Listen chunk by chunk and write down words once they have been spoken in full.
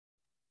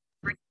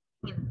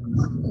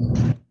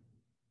Good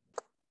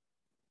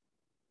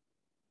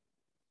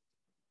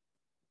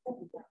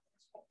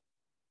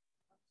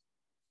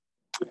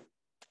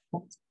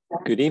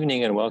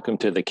evening and welcome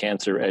to the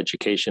Cancer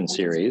Education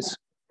Series.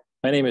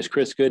 My name is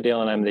Chris Gooddale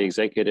and I'm the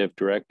Executive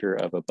Director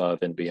of Above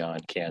and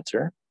Beyond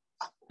Cancer.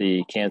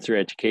 The Cancer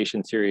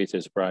Education Series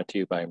is brought to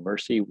you by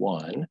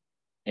MercyOne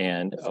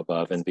and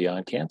Above and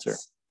Beyond Cancer.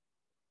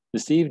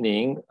 This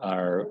evening,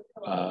 our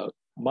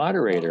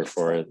moderator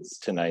for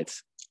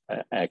tonight's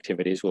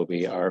activities will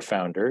be our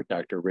founder,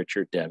 Dr.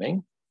 Richard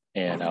Deming,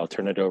 and I'll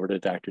turn it over to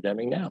Dr.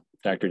 Deming now.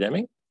 Dr.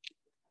 Deming?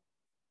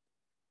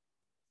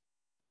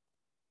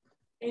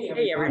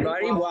 Hey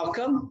everybody,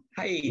 welcome.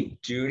 Hi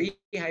Judy,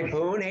 hi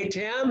Poon, hey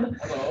Tim.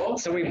 Hello.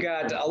 So we've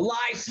got a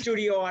live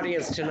studio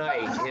audience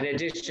tonight, in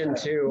addition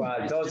to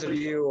those of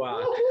you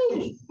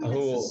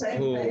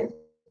who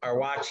are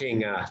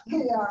watching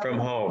from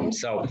home.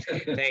 So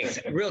thanks,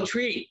 real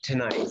treat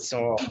tonight.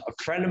 So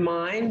a friend of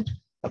mine,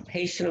 a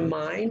patient of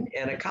mine,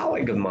 and a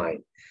colleague of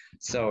mine.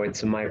 So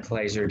it's my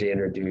pleasure to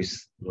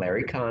introduce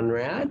Larry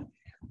Conrad.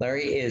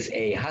 Larry is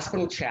a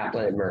hospital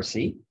chaplain at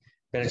Mercy.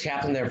 Been a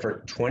chaplain there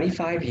for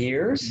 25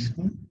 years.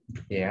 Mm-hmm.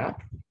 Yeah.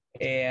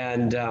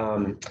 And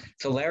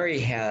so Larry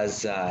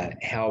has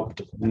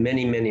helped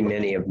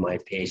many of my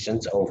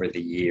patients over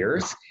the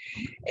years.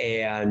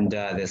 And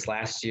this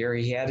last year,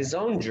 he had his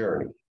own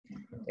journey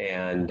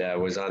and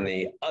was on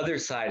the other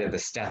side of the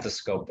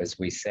stethoscope, as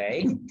we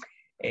say,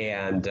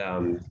 and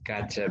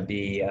got to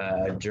be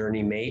a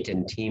journey mate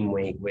and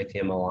teammate with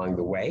him along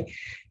the way.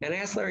 And I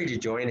asked Larry to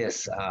join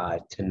us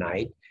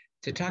tonight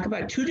to talk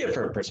about two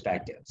different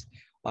perspectives.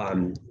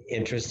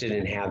 Interested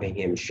in having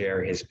him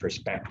share his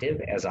perspective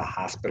as a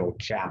hospital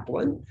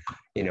chaplain.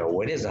 You know,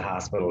 what is a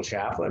hospital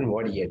chaplain?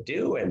 What do you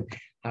do? And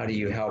how do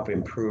you help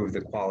improve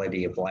the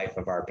quality of life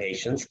of our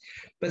patients?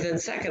 But then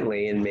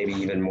secondly, and maybe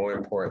even more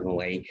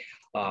importantly,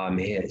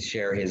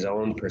 share his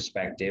own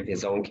perspective,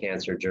 his own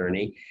cancer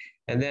journey.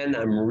 And then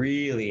I'm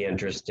really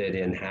interested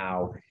in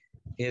how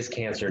his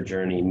cancer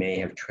journey may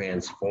have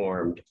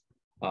transformed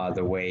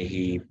the way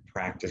he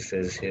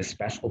practices his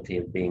specialty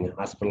of being a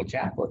hospital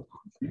chaplain.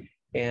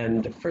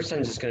 And first,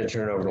 I'm just going to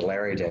turn it over to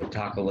Larry to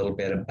talk a little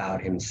bit about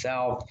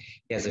himself.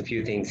 He has a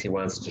few things he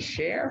wants to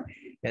share,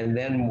 and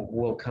then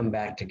we'll come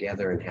back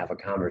together and have a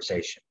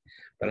conversation.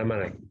 But I'm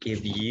going to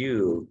give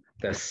you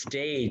the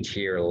stage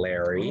here,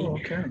 Larry,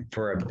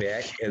 for a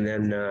bit, and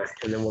then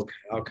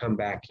I'll come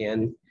back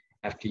in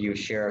after you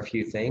share a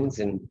few things,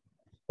 and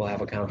we'll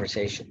have a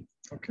conversation.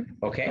 Okay.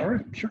 Okay. All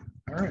right. Sure.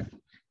 All right.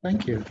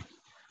 Thank you.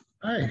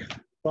 Hi.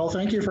 Well,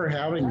 thank you for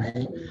having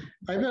me.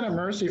 I've been at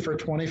Mercy for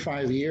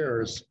 25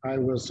 years. I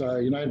was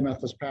a United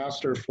Methodist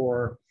pastor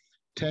for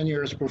 10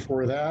 years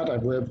before that.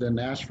 I've lived in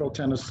Nashville,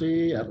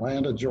 Tennessee,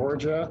 Atlanta,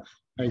 Georgia.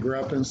 I grew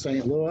up in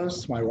St.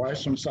 Louis. My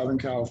wife's from Southern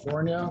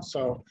California.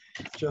 So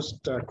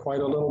just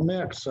quite a little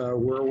mix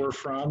where we're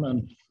from.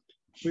 And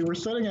we were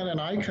sitting at an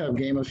ICUB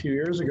game a few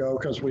years ago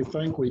because we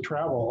think we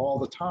travel all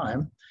the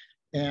time.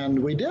 And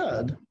we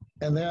did.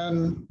 And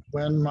then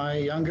when my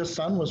youngest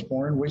son was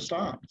born, we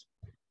stopped.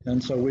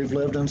 And so we've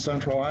lived in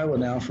Central Iowa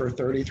now for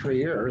 33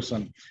 years,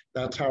 and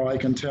that's how I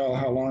can tell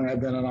how long I've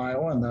been in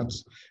Iowa, and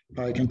that's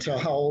how I can tell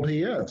how old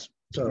he is.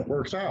 So it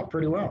works out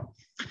pretty well.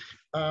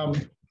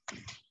 The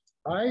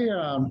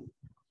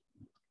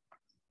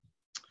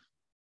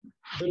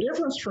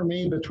difference for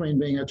me between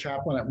being a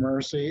chaplain at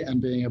Mercy and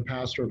being a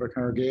pastor of a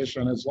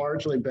congregation has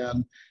largely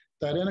been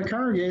that in a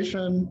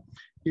congregation,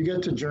 you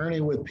get to journey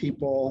with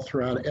people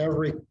throughout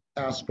every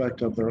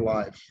aspect of their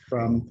life,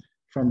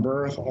 from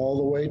birth all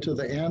the way to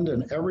the end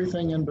and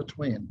everything in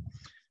between.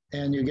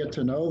 And you get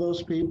to know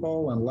those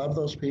people and love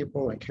those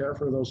people and care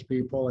for those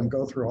people and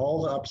go through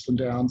all the ups and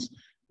downs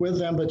with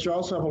them, but you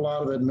also have a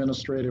lot of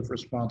administrative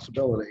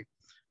responsibility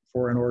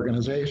for an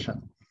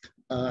organization.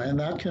 And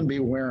that can be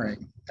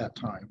wearing at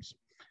times.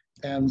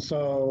 And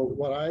so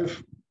what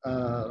I've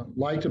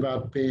liked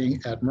about being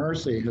at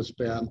Mercy has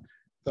been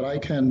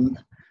that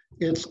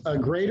it's a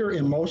greater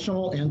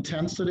emotional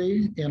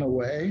intensity in a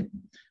way,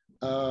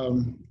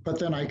 but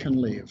then I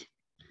can leave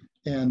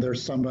and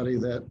there's somebody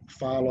that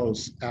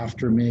follows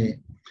after me.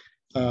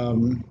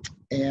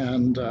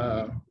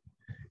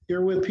 You're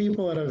with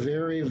people at a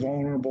very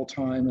vulnerable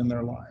time in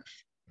their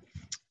life,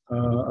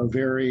 a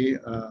very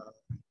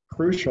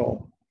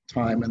crucial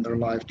time in their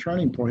life,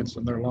 turning points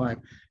in their life.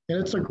 And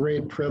it's a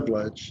great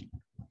privilege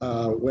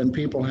when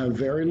people have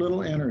very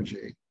little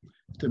energy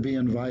to be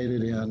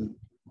invited in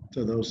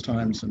to those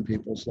times in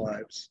people's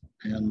lives.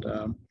 And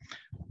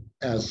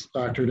as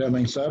Dr.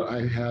 Deming said,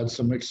 I had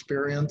some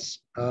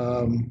experience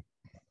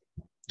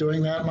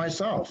doing that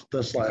myself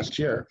this last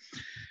year.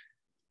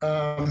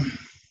 I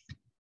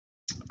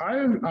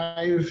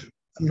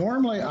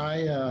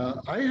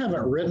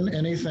haven't written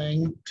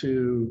anything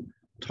to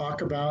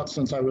talk about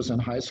since I was in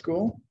high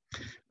school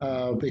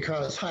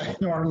because I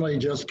normally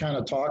just kind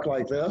of talk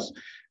like this,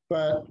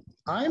 but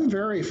I'm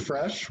very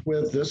fresh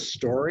with this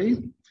story,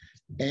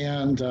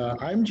 and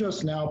I'm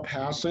just now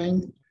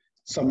passing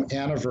some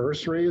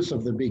anniversaries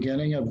of the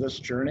beginning of this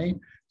journey.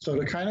 So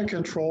to kind of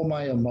control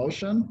my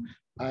emotion,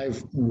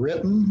 I've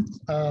written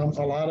a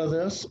lot of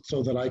this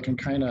so that I can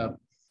kind of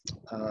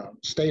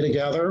stay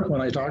together when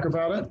I talk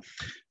about it.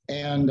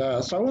 And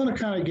so I want to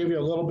kind of give you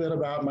a little bit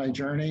about my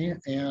journey.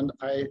 And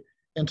I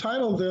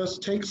entitled this,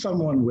 Take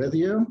Someone With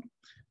You,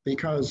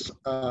 because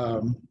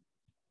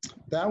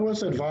that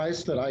was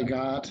advice that I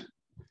got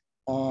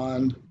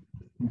on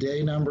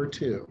day number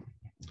 2.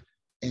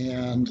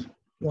 And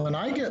when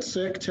I get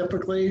sick,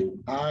 typically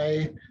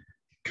I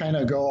kind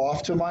of go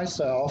off to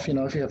myself. You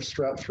know, if you have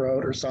strep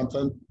throat or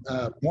something,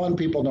 one,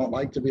 people don't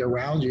like to be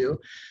around you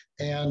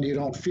and you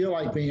don't feel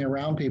like being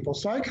around people.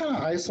 So I kind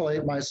of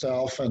isolate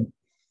myself and,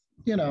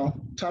 you know,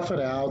 tough it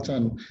out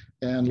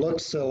and look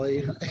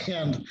silly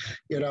and,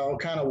 you know,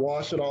 kind of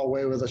wash it all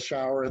away with a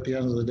shower at the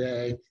end of the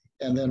day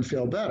and then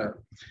feel better.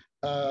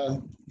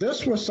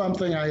 This was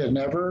something I had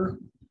never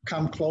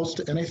come close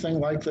to anything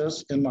like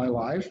this in my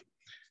life.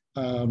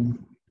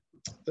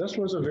 This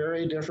was a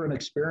very different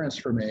experience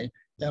for me.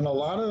 And a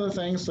lot of the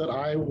things that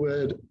I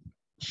would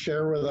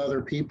share with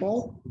other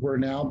people were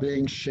now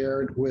being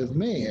shared with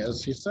me.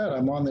 As he said,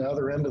 I'm on the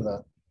other end of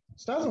the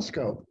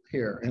stethoscope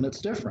here, and it's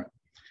different.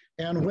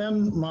 And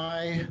when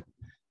my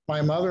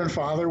mother and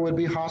father would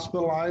be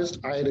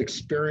hospitalized, I had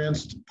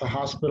experienced the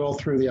hospital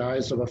through the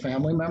eyes of a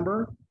family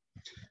member.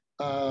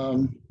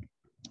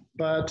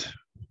 But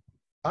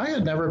I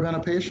had never been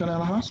a patient in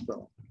a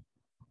hospital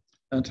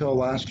until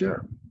last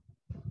year.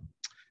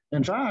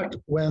 In fact,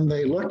 when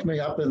they looked me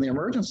up in the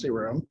emergency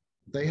room,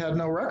 they had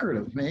no record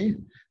of me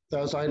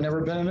because I'd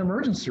never been in an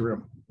emergency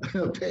room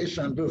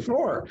patient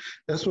before.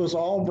 This was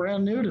all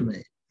brand new to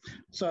me.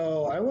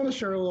 So I want to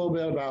share a little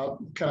bit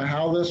about kind of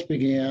how this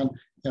began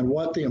and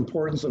what the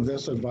importance of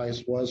this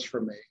advice was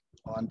for me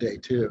on day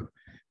 2.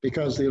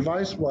 Because the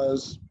advice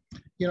was,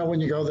 you know, when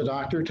you go to the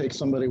doctor, take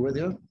somebody with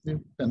you.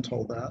 You've been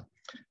told that.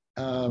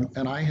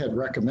 And I had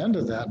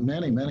recommended that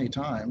many, many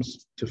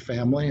times to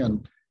family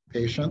and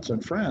patients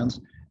and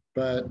friends,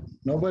 but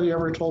nobody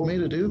ever told me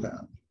to do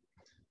that.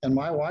 And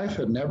my wife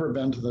had never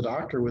been to the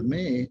doctor with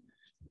me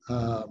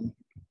other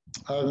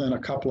than a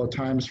couple of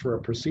times for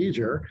a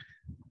procedure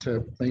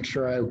to make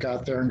sure I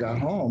got there and got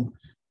home,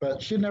 but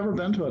she'd never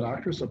been to a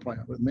doctor's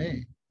appointment with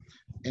me.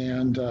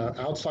 And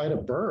outside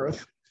of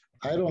birth,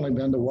 I'd only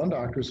been to one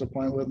doctor's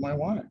appointment with my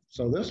wife.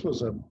 So this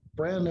was a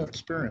brand new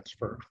experience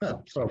for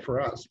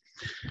us.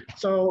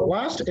 So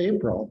last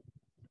April,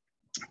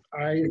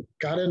 I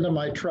got into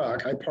my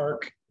truck. I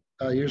park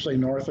usually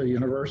north of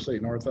university,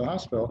 north of the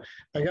hospital.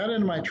 I got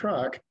into my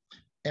truck,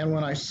 and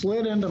when I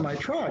slid into my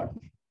truck,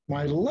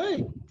 my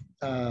leg,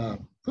 there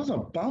was a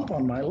bump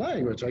on my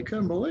leg, which I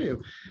couldn't believe.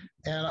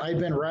 And I'd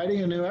been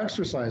riding a new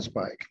exercise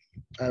bike.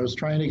 I was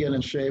trying to get in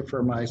shape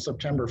for my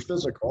September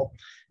physical,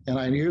 and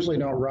I usually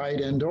don't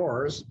ride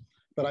indoors,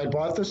 but I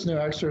bought this new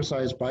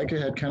exercise bike.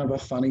 It had kind of a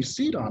funny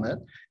seat on it.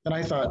 And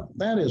I thought,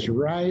 that is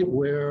right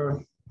where,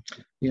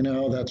 you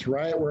know, that's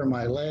right where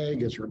my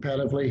leg is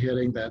repetitively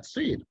hitting that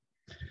seat.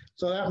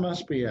 So that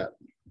must be it.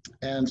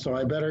 And so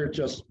I better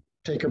just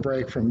take a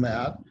break from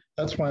that.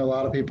 That's why a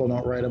lot of people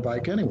don't ride a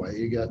bike anyway.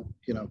 You get,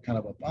 you know, kind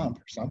of a bump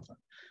or something.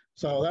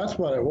 So that's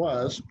what it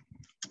was.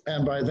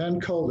 And by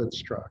then COVID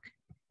struck.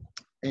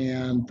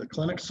 And the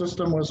clinic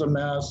system was a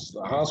mess.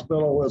 The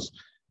hospital was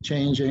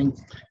changing.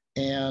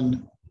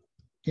 And,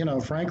 you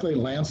know, frankly,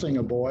 lancing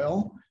a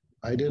boil,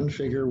 I didn't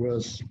figure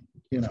was,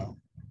 you know,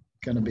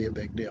 going to be a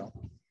big deal.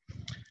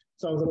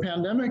 So the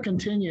pandemic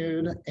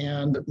continued,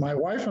 and my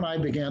wife and I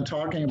began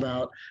talking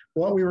about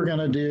what we were going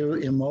to do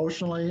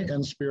emotionally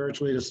and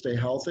spiritually to stay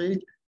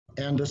healthy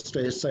and to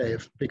stay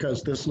safe,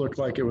 because this looked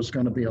like it was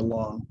going to be a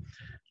long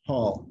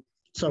haul.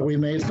 So we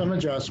made some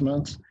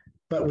adjustments,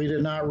 but we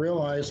did not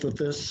realize that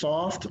this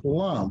soft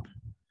lump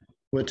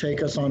would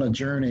take us on a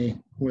journey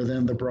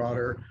within the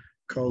broader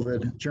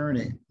COVID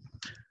journey.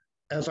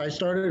 As I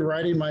started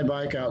riding my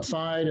bike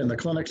outside and the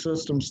clinic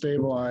system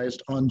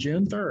stabilized, on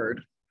June 3rd,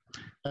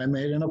 I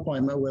made an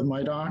appointment with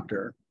my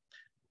doctor.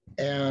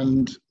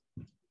 And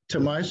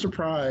to my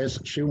surprise,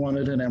 she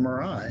wanted an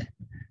MRI,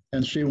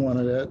 and she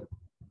wanted it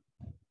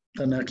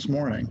the next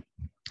morning.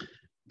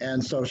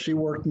 And so she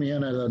worked me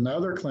in at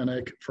another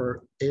clinic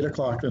for 8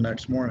 o'clock the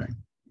next morning.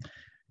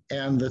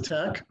 And the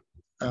tech,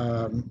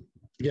 again,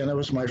 it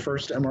was my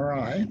first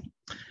MRI,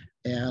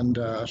 and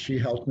she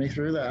helped me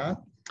through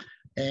that.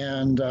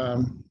 And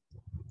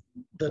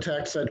the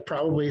tech said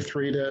probably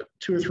 2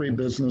 or 3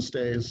 business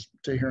days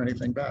to hear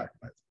anything back.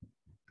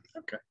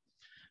 Okay.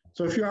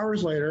 So a few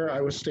hours later, I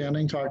was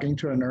standing talking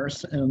to a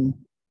nurse in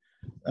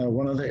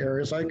one of the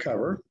areas I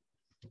cover,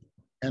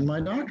 and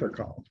my doctor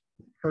called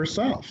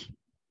herself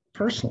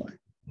personally.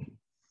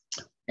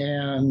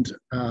 And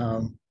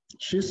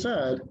she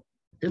said,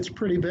 it's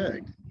pretty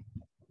big.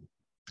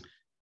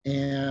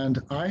 And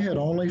I had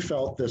only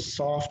felt this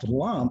soft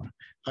lump.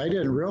 I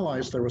didn't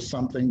realize there was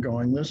something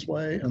going this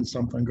way and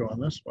something going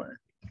this way.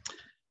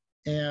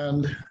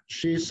 And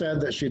she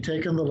said that she'd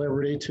taken the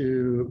liberty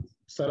to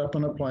set up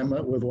an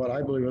appointment with what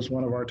I believe was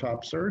one of our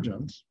top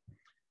surgeons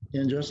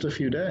in just a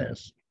few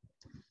days.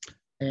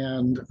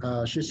 And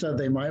she said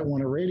they might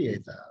want to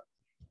radiate that.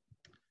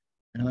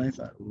 And I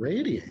thought,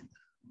 radiate?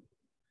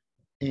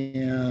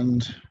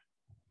 And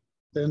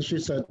then she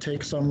said,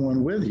 take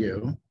someone with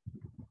you.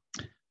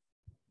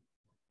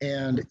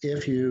 And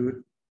if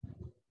you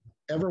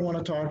ever want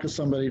to talk to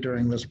somebody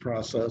during this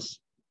process,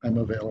 I'm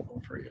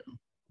available for you.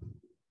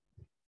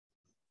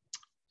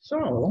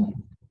 So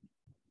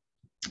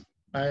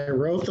I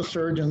wrote the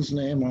surgeon's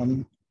name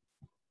on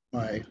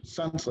my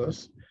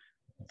census,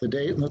 the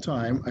date and the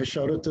time. I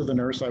showed it to the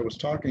nurse I was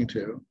talking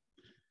to,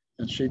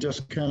 and she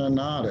just kind of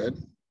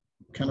nodded,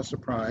 kind of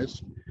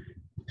surprised.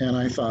 And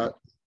I thought,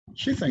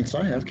 she thinks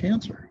I have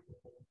cancer.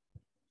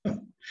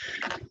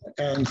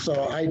 And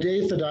so I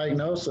date the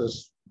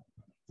diagnosis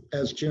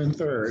as June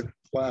 3rd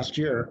last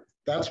year.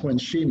 That's when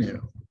she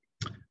knew.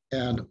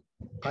 And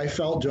I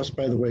felt just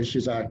by the way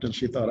she's acting,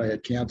 she thought I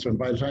had cancer. And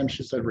by the time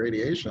she said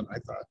radiation, I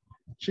thought,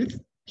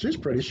 she's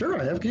pretty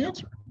sure I have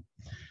cancer.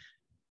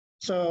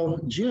 So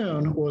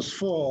June was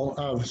full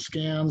of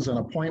scans and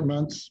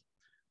appointments,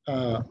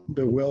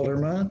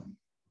 bewilderment,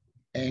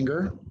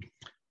 anger,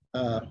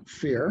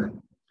 fear.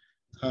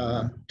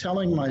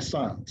 Telling my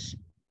sons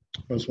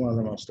was one of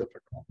the most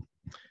difficult.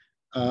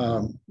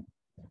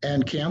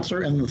 And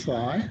cancer in the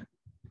thigh,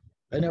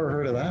 I never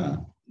heard of that.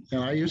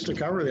 And I used to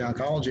cover the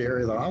oncology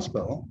area of the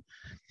hospital.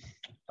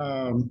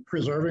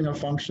 Preserving a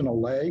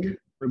functional leg,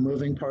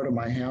 removing part of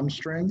my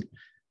hamstring.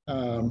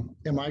 Am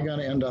I going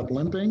to end up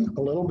limping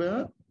a little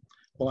bit?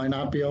 Will I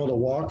not be able to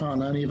walk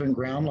on uneven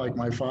ground like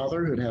my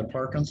father who'd had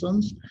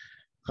Parkinson's?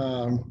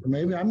 Or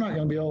maybe I'm not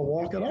going to be able to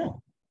walk at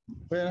all.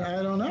 But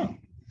I don't know.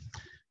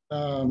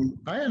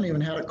 I hadn't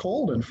even had a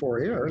cold in 4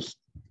 years.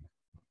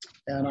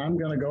 And I'm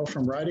going to go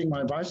from riding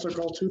my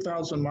bicycle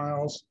 2,000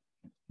 miles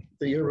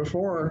the year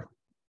before,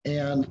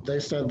 and they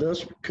said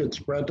this could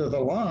spread to the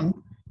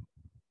lung.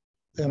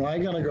 Am I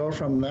going to go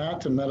from that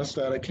to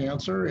metastatic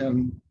cancer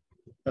in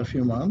a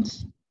few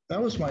months?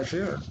 That was my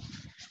fear.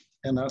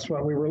 And that's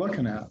what we were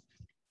looking at.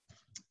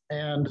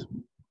 And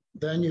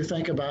then you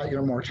think about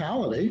your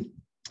mortality.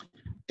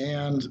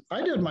 And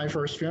I did my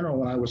first funeral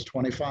when I was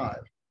 25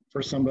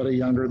 for somebody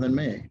younger than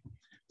me.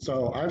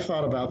 So I've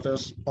thought about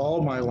this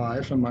all my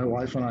life, and my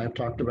wife and I have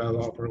talked about it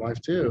all of her life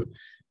too,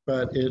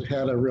 but it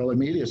had a real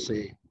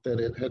immediacy that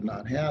it had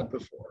not had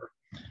before.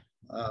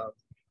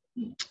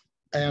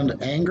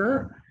 And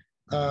anger,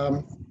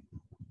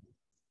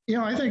 you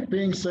know, I think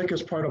being sick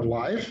is part of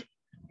life,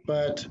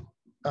 but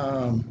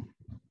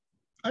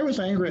I was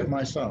angry at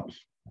myself.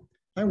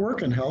 I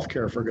work in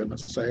healthcare, for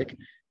goodness sake.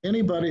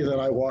 Anybody that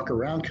I walk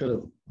around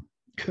could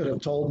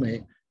have told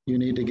me, you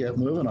need to get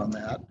moving on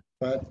that,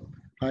 but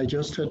I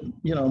just had,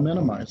 you know,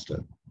 minimized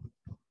it.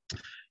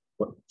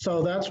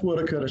 So that's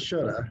woulda, coulda,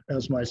 shoulda,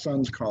 as my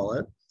sons call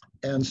it.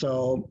 And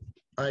so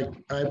I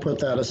put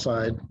that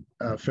aside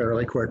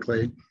fairly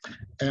quickly.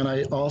 And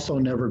I also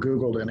never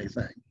Googled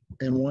anything.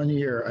 In 1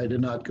 year, I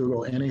did not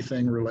Google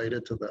anything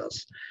related to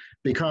this,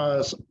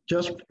 because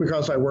just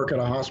because I work at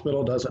a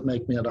hospital doesn't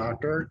make me a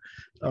doctor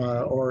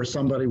or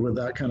somebody with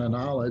that kind of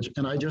knowledge.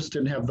 And I just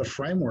didn't have the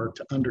framework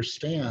to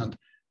understand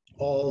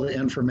all the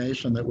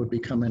information that would be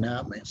coming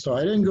at me. So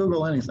I didn't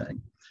Google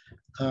anything.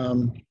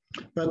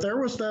 But there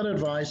was that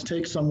advice,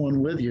 take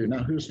someone with you.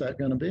 Now, who's that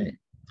going to be?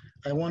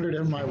 I wondered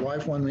if my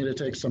wife wanted me to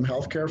take some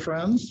healthcare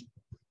friends.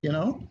 You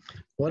know,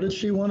 what did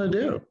she want to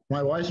do?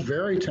 My wife's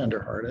very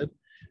tenderhearted,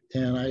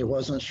 and I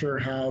wasn't sure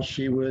how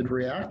she would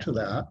react to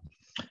that.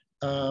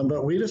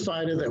 But we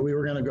decided that we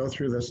were going to go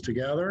through this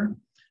together.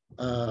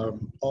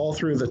 All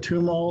through the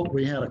tumult,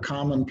 we had a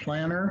common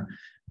planner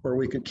where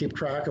we could keep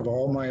track of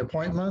all my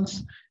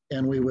appointments,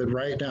 and we would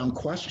write down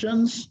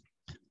questions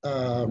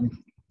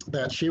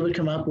that she would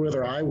come up with,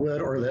 or I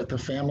would, or that the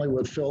family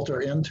would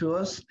filter into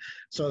us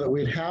so that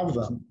we'd have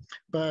them.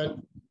 But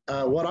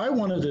what I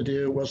wanted to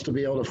do was to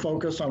be able to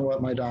focus on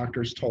what my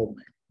doctors told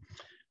me.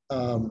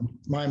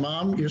 My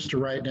mom used to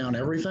write down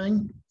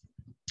everything,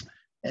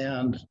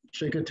 and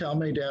she could tell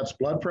me Dad's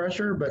blood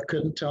pressure, but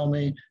couldn't tell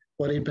me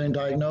what he'd been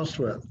diagnosed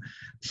with.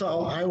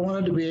 So I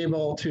wanted to be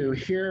able to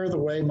hear the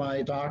way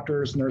my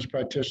doctors, nurse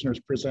practitioners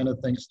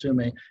presented things to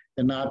me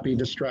and not be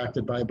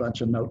distracted by a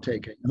bunch of note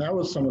taking. And that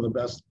was some of the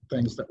best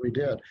things that we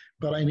did.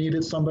 But I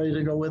needed somebody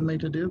to go with me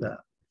to do that.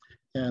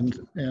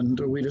 And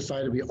we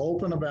decided to be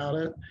open about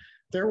it.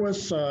 There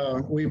was,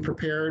 we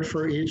prepared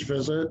for each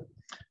visit.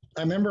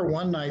 I remember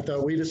one night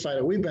though, we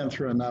decided we've been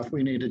through enough.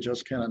 We need to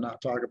just kind of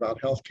not talk about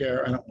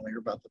healthcare. I don't want to hear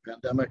about the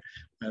pandemic.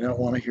 I don't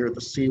want to hear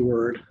the C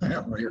word. I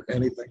don't want to hear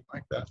anything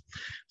like that.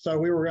 So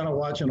we were going to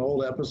watch an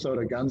old episode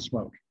of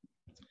Gunsmoke.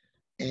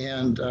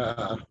 And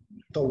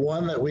the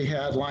one that we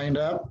had lined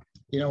up,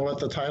 you know what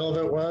the title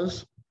of it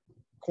was?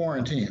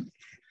 Quarantine.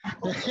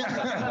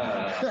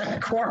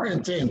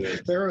 Quarantine.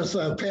 There was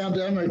a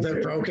pandemic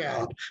that broke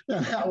out,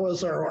 and that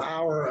was our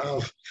hour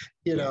of,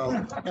 you know.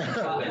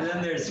 And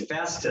then there's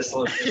Festus.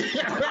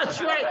 Yeah,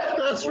 that's right.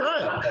 That's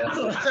right.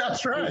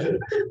 That's right.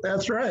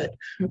 That's right.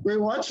 We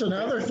watched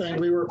another thing.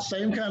 We were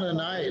same kind of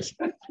night,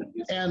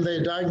 and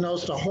they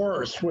diagnosed a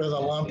horse with a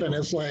lump in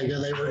its leg,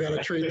 and they were going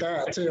to treat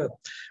that too.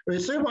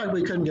 It seemed like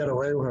we couldn't get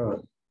away with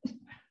it.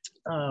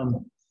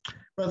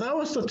 But that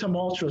was the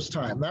tumultuous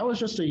time. That was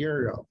just a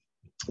year ago.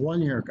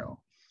 1 year ago.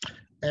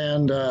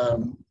 And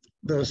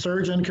the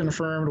surgeon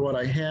confirmed what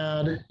I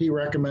had. He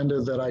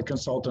recommended that I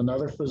consult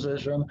another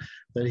physician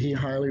that he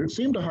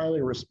seemed to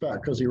highly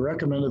respect, because he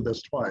recommended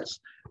this twice.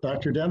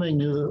 Dr. Deming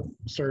knew the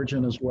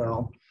surgeon as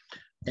well.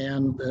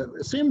 And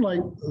it seemed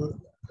like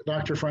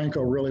Dr.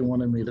 Franco really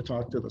wanted me to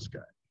talk to this guy.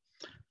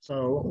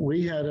 So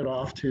we headed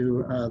off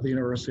to the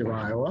University of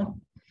Iowa.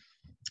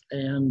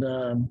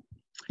 And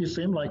he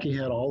seemed like he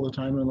had all the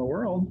time in the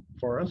world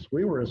for us.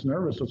 We were as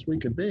nervous as we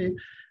could be.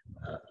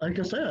 Like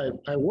I say,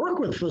 I work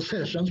with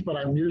physicians, but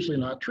I'm usually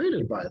not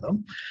treated by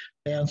them.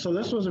 And so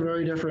this was a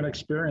very different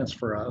experience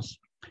for us.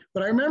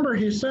 But I remember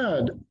he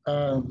said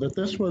that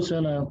this was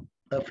in a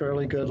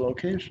fairly good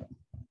location,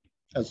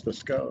 as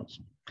this goes.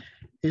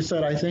 He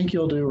said, I think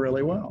you'll do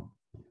really well.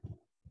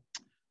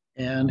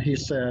 And he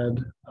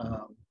said,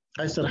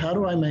 I said, how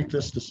do I make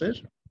this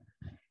decision?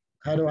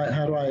 How do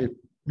I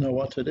know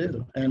what to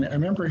do? And I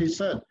remember he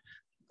said,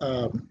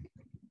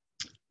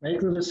 make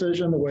the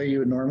decision the way you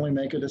would normally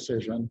make a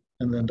decision,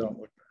 and then don't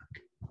look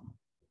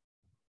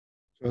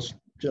back.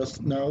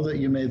 Just know that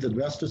you made the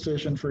best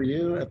decision for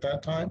you at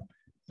that time,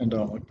 and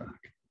don't look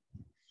back.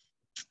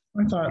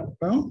 I thought,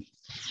 well,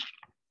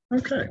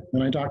 okay.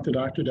 And I talked to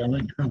Dr.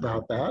 Deming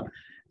about that,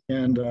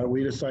 and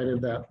we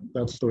decided that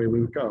that's the way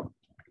we would go.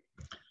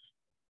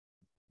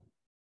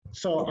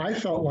 So I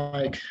felt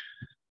like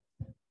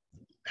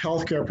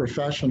healthcare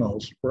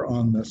professionals were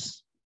on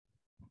this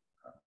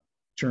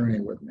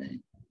journey with me.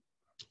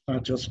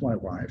 Not just my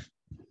wife,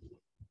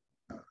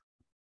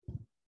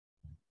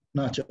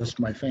 not just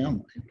my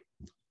family,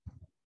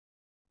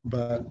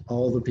 but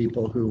all the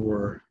people who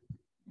were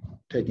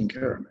taking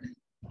care of me.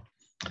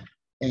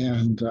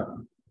 And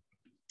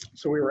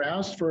so we were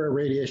asked for a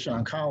radiation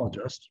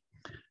oncologist.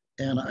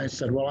 And I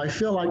said, well, I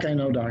feel like I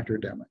know Dr.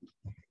 Deming.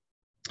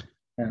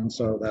 And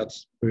so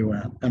we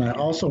went. And I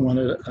also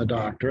wanted a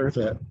doctor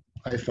that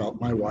I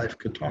felt my wife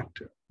could talk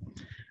to,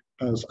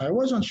 because I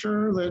wasn't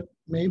sure that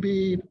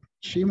maybe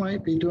she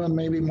might be doing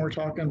maybe more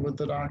talking with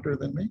the doctor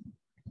than me.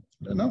 I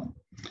don't know.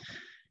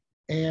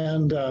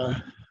 And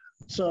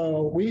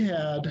so we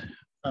had,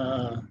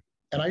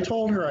 and I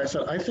told her, I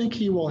said, I think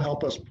he will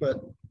help us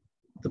put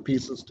the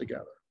pieces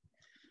together,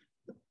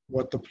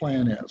 what the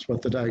plan is,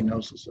 what the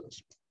diagnosis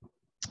is.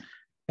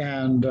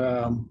 And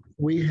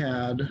we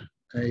had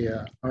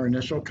our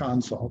initial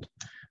consult,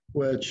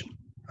 which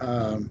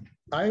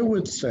I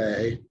would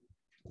say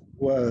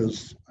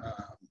was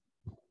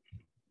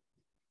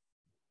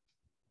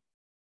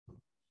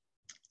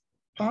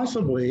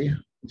possibly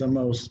the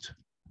most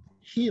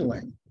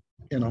healing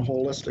in a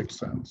holistic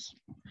sense,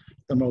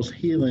 the most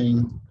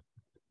healing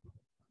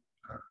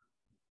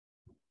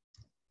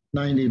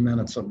 90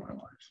 minutes of my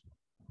life.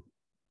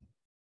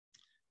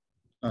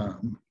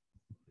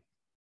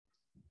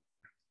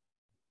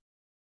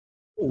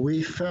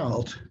 We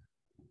felt,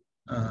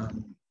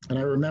 and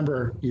I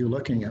remember you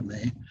looking at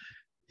me,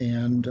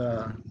 and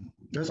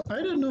because I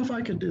didn't know if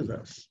I could do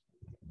this.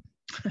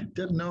 I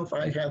didn't know if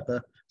I had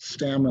the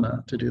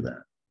stamina to do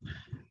that.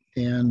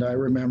 And I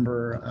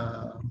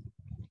remember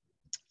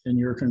in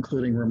your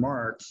concluding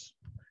remarks,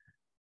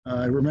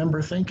 I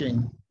remember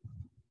thinking,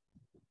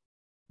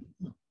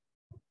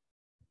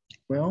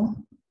 well,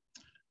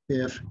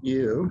 if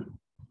you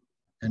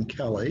and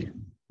Kelly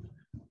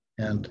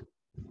and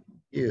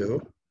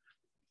you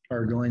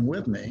are going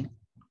with me,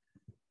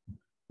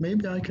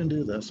 maybe I can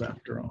do this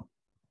after all.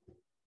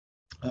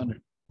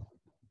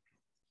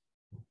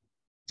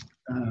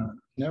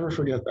 Never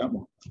forget that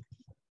one.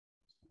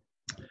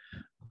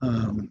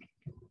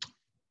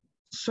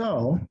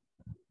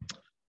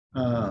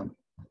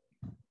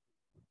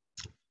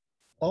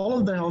 All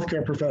of the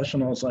healthcare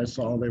professionals I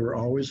saw, they were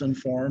always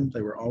informed,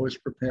 they were always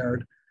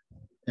prepared,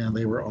 and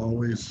they were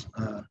always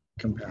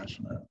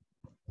compassionate.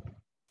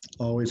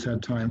 Always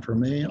had time for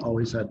me,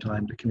 always had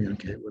time to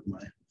communicate with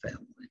my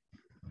family.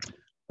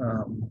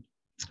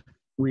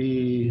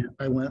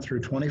 I went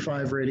through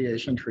 25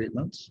 radiation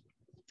treatments,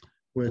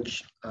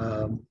 which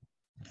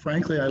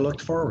frankly, I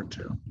looked forward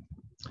to.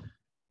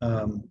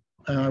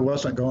 And I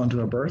wasn't going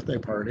to a birthday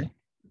party.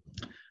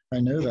 I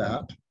knew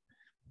that,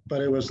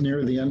 but it was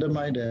near the end of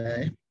my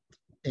day,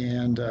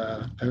 and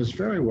I was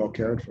very well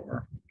cared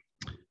for.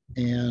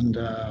 And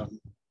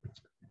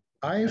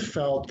I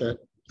felt that,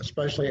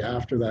 especially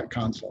after that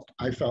consult,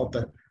 I felt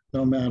that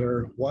no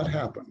matter what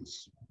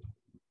happens,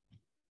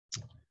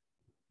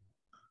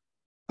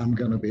 I'm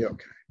going to be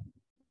okay.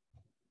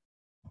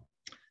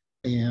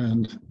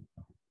 And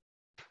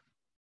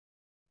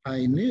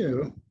I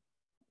knew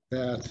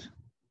that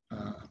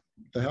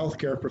the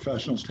healthcare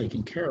professionals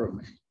taking care of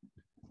me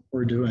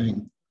were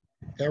doing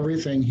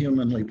everything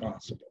humanly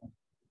possible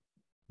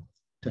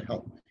to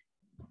help me.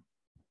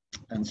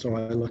 And so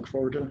I look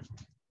forward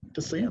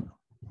to seeing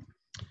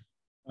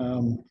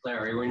them.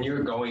 Larry, when you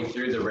were going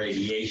through the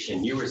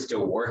radiation, you were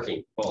still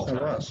working full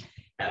time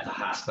at the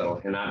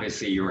hospital, and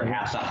obviously you were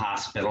at the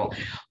hospital.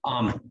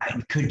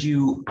 Could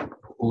you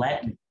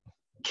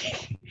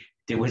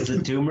was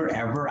the tumor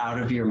ever out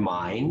of your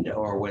mind,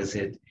 or was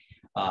it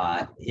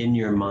in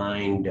your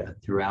mind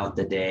throughout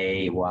the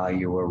day while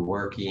you were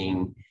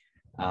working?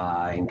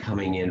 and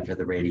coming in for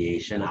the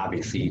radiation.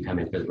 Obviously, you come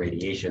in for the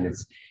radiation,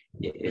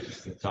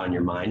 it's on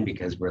your mind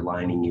because we're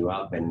lining you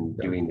up and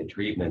doing the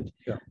treatment.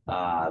 Yeah.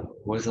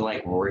 What was it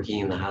like working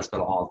in the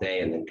hospital all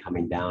day and then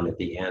coming down at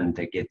the end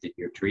to get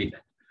your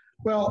treatment?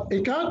 Well,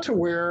 it got to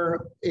where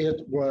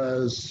it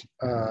was,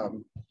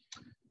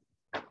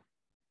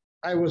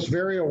 I was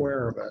very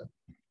aware of it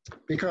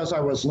because I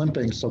was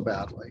limping so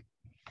badly.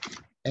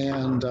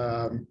 And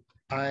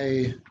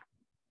I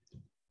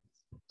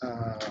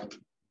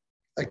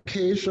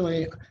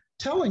occasionally,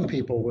 telling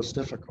people was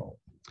difficult.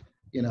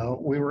 You know,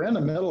 we were in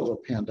the middle of a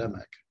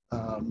pandemic,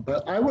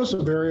 but I was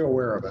very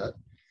aware of it.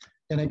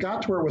 And it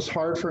got to where it was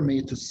hard for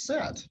me to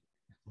sit.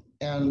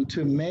 And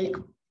to make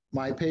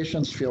my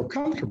patients feel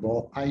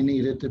comfortable, I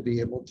needed to be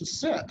able to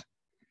sit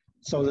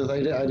so that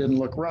I didn't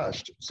look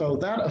rushed. So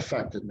that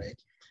affected me.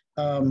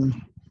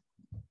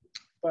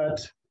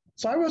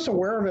 So I was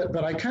aware of it,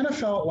 but I kind of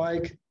felt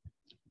like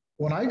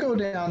when I go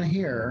down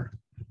here,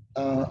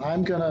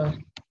 I'm gonna,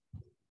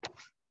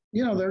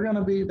 you know, they're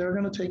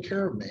gonna take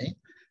care of me,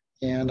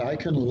 and I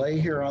can lay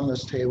here on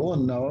this table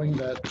and knowing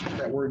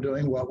that we're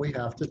doing what we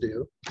have to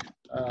do,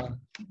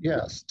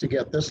 yes, to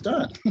get this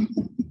done.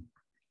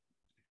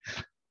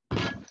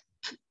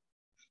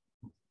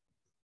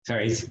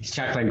 Sorry, he's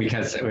chuckling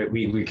because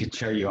we could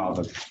show you all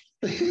the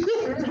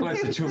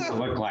what's the tumor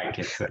look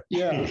like.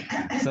 Yeah.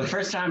 So the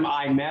first time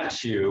I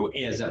met you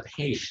as a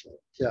patient,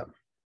 Yeah.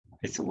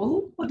 I said,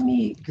 well, let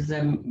me, because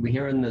I'm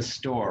hearing the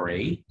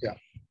story. Yeah.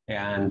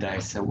 And I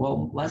said,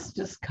 well, let's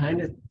just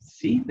kind of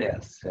see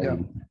this. And Yeah.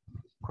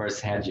 of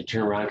course, had you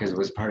turn around because it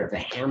was part of the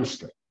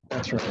hamstring.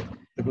 That's right.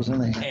 It was in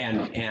the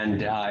hand.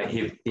 And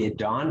it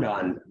dawned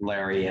on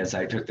Larry as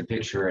I took the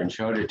picture and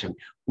showed it to him,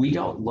 we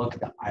don't look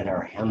at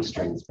our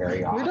hamstrings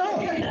very often. We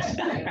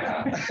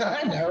don't.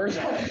 I never.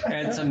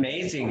 It's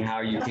amazing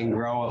how you can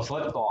grow a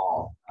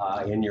football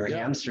in your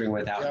hamstring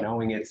without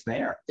knowing it's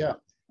there. Yeah.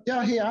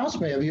 Yeah, he asked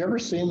me, have you ever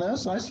seen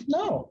this? And I said,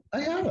 no,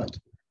 I haven't.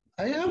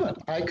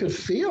 I could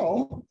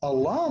feel a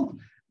lump,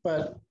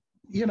 but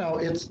you know,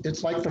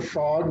 it's like the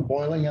frog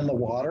boiling in the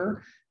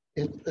water.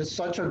 It's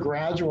such a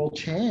gradual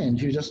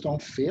change. You just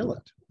don't feel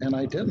it. And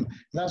I didn't.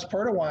 And that's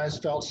part of why I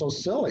felt so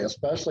silly,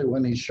 especially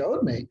when he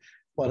showed me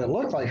what it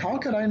looked like. How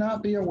could I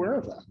not be aware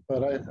of that?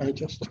 But I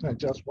just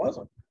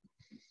wasn't.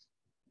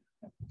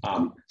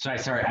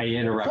 Sorry, I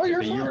interrupted, you're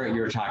but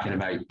you were talking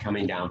about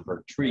coming down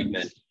for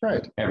treatment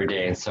every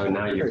day. And so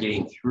now you're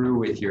getting through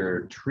with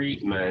your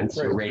treatments,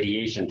 or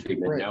radiation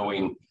treatment,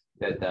 knowing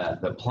that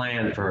the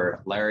plan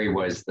for Larry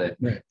was that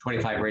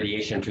 25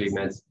 radiation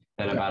treatments,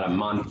 then about a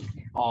month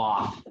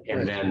off,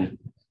 and then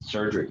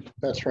surgery.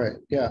 That's right,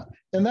 yeah.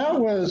 And that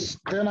was,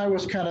 then I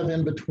was kind of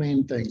in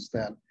between things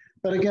then.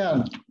 But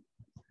again,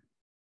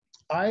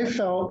 I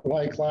felt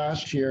like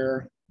last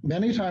year,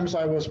 many times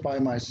I was by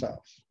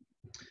myself.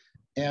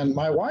 And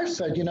my wife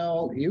said, you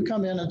know, you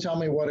come in and tell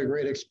me what a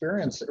great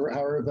experience,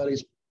 how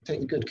everybody's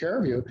taking good care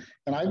of you.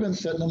 And I've been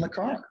sitting in the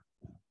car.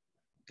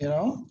 You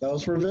know,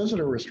 those were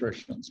visitor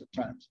restrictions at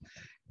times.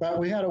 But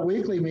we had a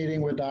weekly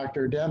meeting with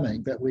Dr.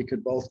 Deming that we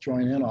could both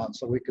join in on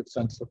so we could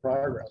sense the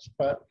progress.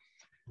 But,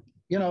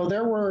 you know,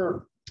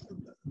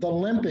 the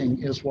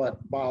limping is what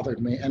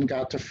bothered me and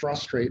got to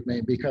frustrate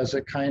me because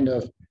it kind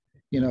of,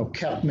 you know,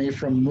 kept me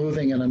from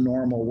moving in a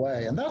normal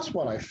way. And that's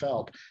what I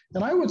felt.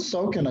 And I would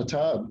soak in a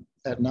tub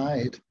at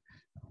night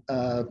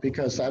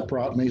because that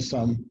brought me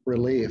some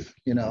relief,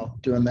 you know,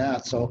 doing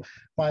that. So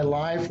my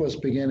life was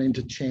beginning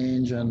to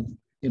change and,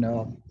 you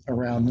know,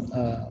 around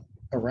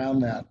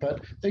that.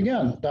 But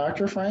again,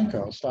 Dr.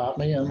 Franco stopped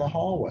me in the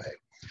hallway.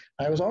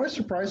 I was always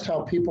surprised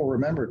how people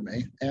remembered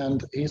me.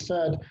 And he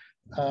said,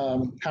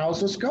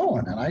 how's this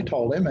going? And I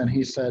told him, and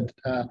he said,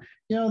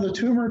 you know, the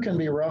tumor can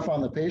be rough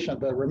on the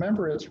patient, but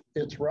remember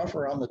it's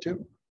rougher on the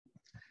tumor.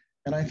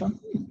 And I thought,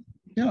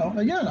 you know,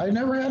 again, I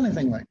never had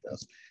anything like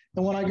this.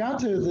 And when I got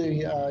to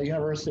the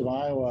University of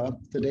Iowa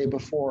the day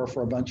before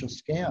for a bunch of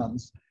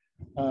scans,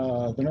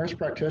 the nurse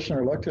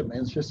practitioner looked at me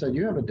and she said,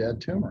 you have a dead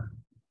tumor.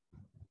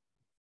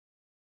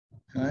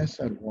 And I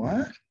said,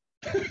 what?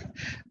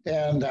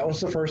 And that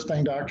was the first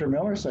thing Dr.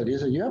 Miller said. He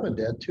said, you have a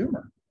dead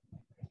tumor.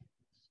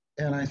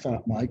 And I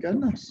thought, my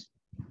goodness,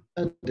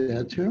 a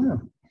dead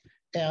tumor.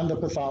 And the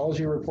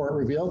pathology report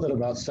revealed that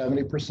about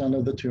 70%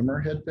 of the tumor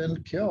had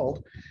been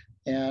killed.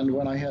 And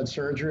when I had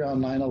surgery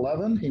on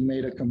 9/11, he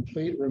made a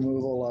complete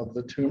removal of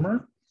the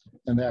tumor,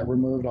 and that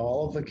removed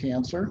all of the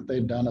cancer.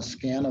 They'd done a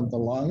scan of the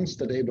lungs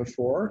the day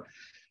before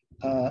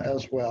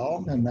as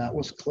well, and that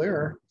was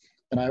clear.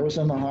 And I was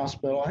in the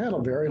hospital. I had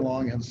a very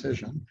long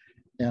incision,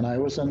 and I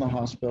was in the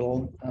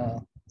hospital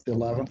the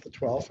 11th, the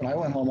 12th, and I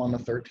went home on the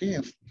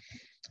 13th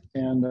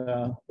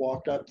and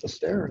walked up the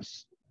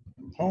stairs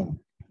home.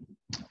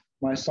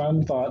 My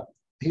son thought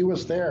he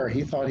was there.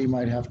 He thought he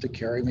might have to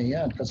carry me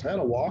in because I had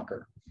a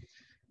walker.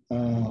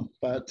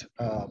 But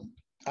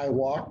I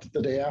walked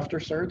the day after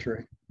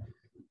surgery.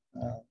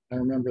 I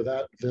remember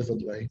that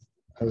vividly,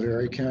 a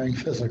very caring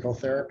physical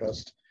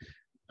therapist.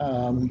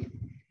 And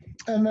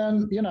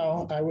then, you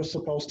know, I was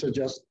supposed to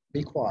just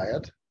be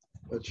quiet,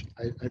 which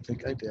I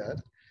think I did.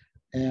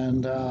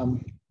 And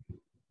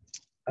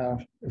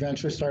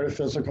Eventually started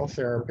physical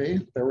therapy.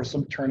 There were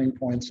some turning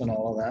points in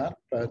all of that,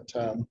 but,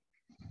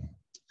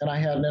 and I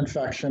had an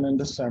infection in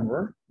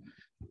December.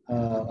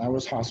 I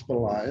was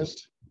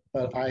hospitalized,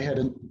 but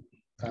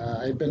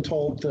I'd been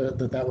told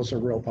that was a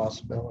real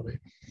possibility.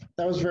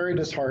 That was very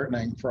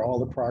disheartening for all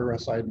the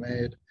progress I'd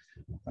made.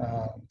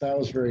 That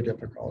was very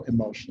difficult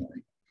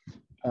emotionally.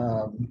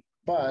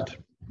 But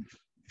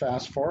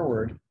fast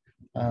forward,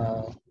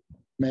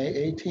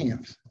 May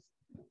 18th,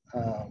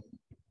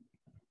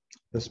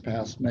 this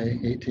past May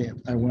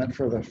 18th, I went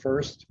for the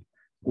first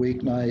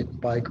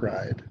weeknight bike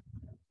ride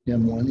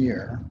in 1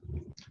 year.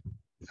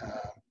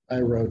 I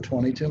rode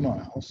 22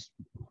 miles.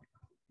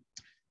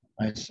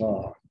 I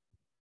saw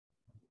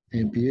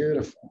a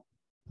beautiful,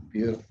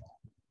 beautiful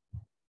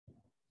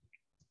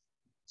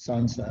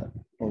sunset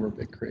over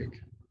Big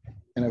Creek.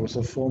 And it was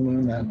a full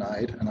moon that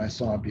night, and I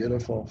saw a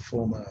beautiful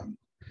full moon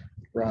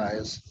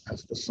rise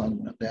as the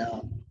sun went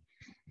down.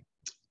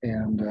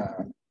 And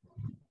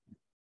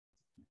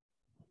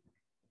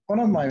one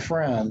of my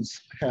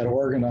friends had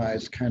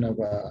organized kind of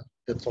a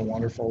It's a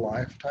Wonderful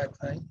Life type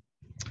thing.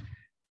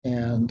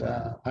 And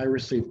I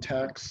received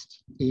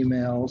texts,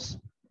 emails,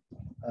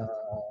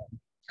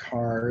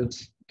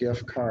 cards,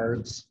 gift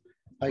cards.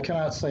 I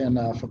cannot say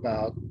enough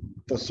about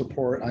the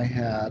support I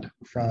had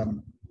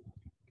from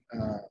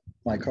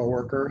my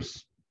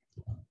coworkers,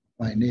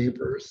 my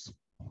neighbors,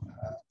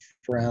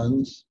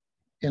 friends,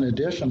 in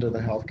addition to the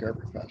healthcare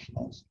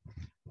professionals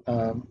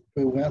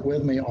who went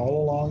with me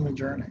all along the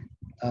journey.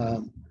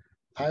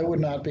 I would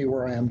not be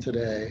where I am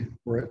today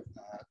were it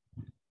not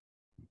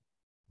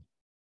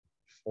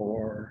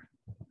for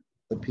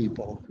the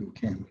people who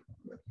came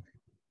with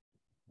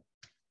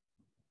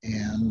me.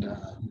 And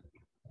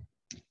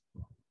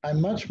I'm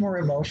much more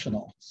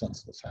emotional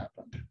since this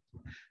happened.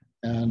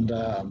 And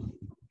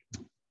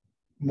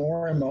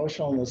more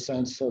emotional in the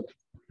sense of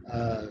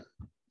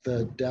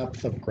the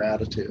depth of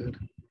gratitude,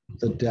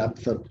 the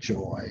depth of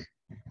joy,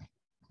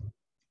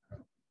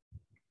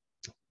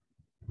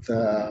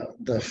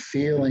 the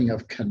feeling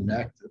of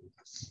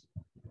connectedness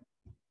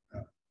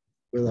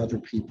with other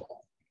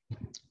people,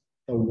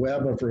 the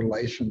web of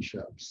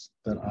relationships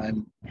that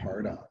I'm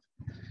part of,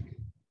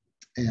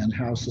 and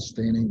how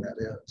sustaining that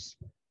is.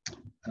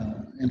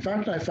 In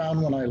fact, I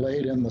found when I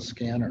laid in the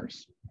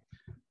scanners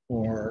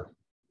or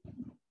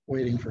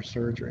waiting for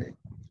surgery,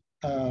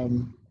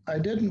 I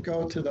didn't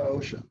go to the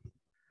ocean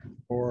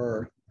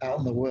or out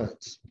in the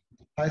woods.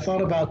 I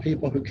thought about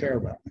people who care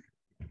about me.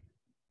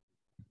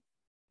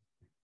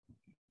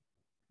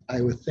 I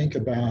would think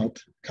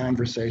about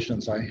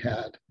conversations I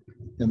had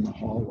in the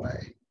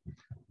hallway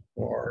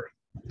or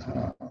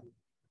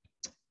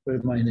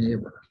with my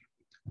neighbor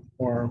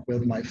or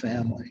with my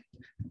family.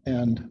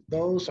 And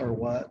those are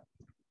what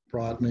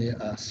brought me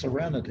a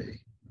serenity,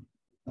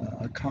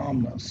 a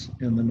calmness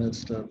in the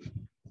midst of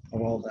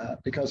all that.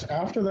 Because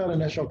after that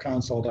initial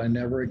consult, I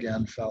never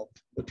again felt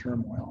the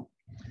turmoil.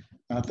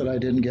 Not that I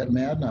didn't get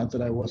mad, not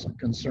that I wasn't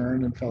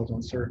concerned and felt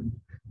uncertain,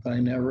 but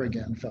I never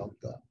again felt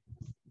the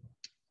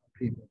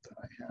people that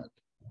I had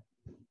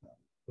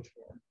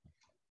before.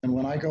 And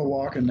when I go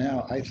walking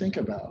now, I think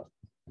about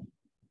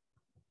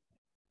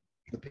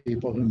the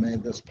people who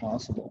made this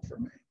possible for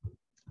me.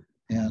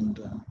 And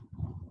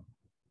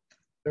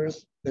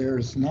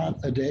there's not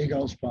a day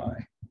goes by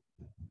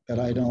that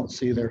I don't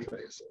see their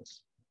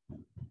faces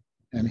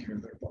and hear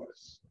their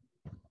voice.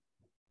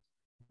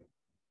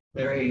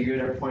 Larry, you're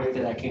at a point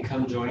that I can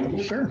come join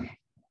you? Sure.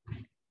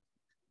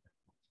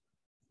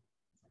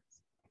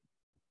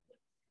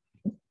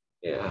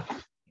 Yeah.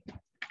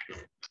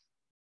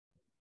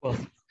 Well,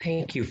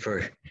 thank you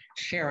for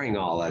sharing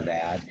all of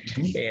that.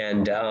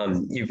 And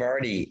you've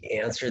already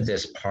answered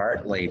this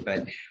partly,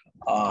 but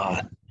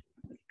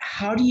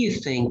how do you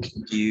think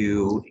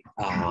you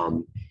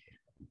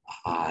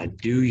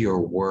do your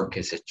work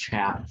as a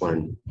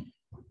chaplain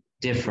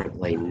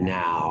differently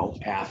now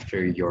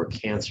after your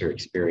cancer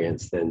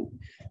experience than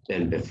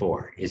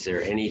before? Is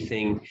there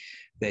anything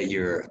that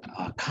you're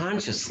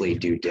consciously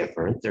do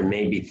different? There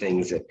may be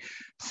things that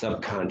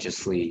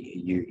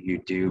subconsciously you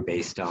do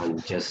based on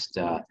just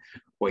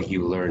what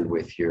you learned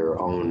with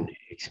your own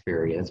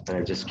experience, but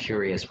I'm just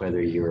curious whether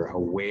you're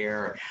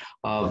aware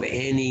of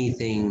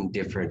anything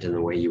different in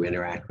the way you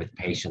interact with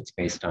patients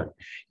based on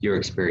your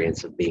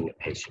experience of being a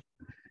patient.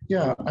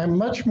 Yeah, I'm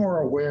much more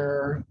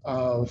aware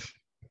of,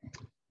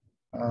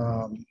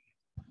 I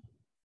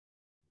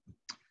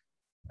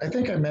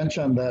think I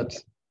mentioned that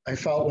I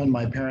felt when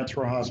my parents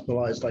were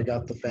hospitalized, I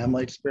got the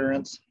family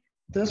experience.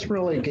 This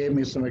really gave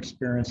me some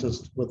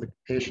experiences with the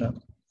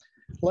patient.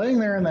 Laying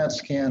there in that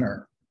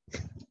scanner,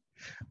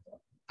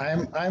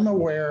 I'm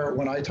aware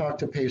when I talk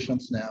to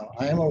patients now,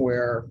 I'm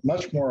aware,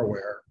 much more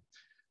aware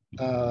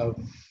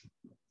of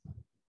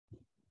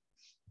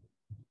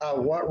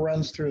what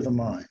runs through the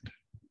mind.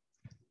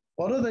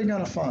 What are they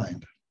going to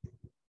find?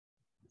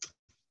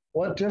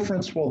 What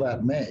difference will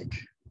that make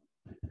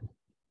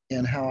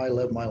in how I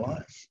live my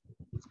life?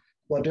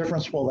 What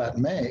difference will that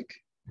make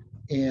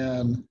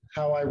in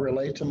how I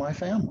relate to my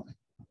family?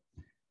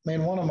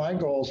 mean, one of my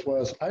goals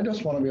was I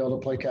just want to be able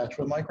to play catch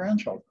with my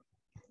grandchildren.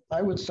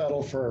 I would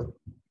settle for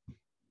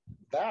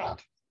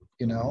that,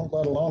 you know,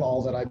 let alone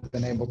all that I've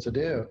been able to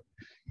do.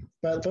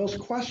 But those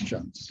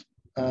questions,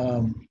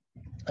 I'm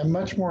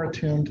much more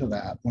attuned to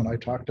that when I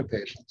talk to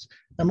patients.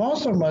 I'm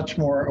also much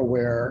more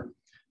aware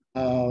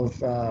of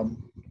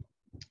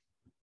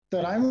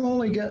that I'm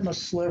only getting a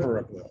sliver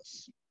of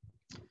this.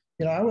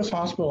 You know, I was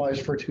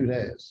hospitalized for 2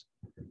 days.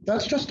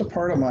 That's just a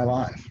part of my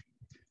life.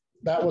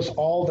 That was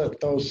all that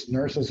those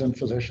nurses and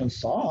physicians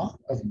saw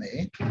of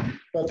me,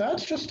 but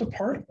that's just a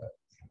part of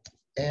it.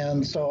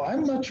 And so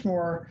I'm much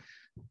more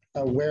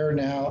aware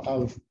now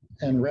of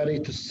and ready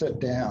to sit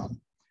down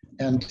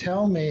and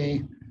tell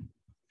me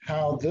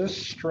how this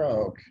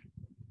stroke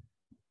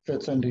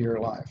fits into your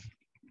life.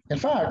 In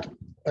fact,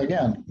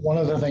 again, one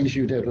of the things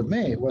you did with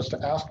me was to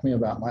ask me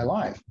about my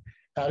life.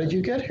 How did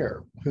you get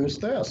here? Who's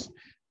this?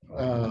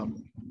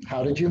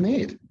 How did you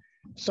meet?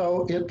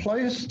 So it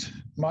placed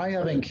my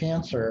having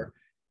cancer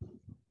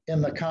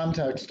in the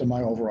context of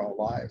my overall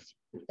life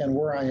and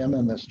where I am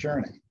in this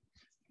journey,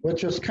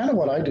 which is kind of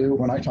what I do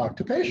when I talk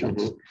to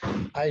patients.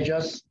 I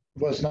just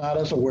was not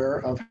as aware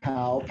of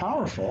how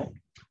powerful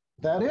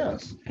that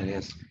is. It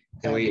is.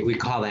 And we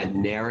call that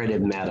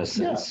narrative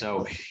medicine. Yeah.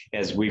 So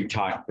as we've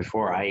talked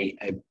before, I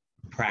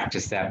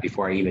practiced that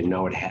before I even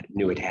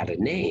knew it had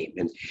a name.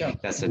 And yeah.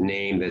 That's a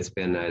name that's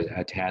been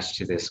attached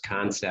to this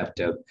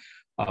concept of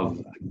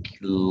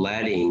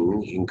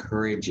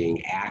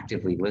encouraging,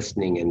 actively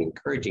listening and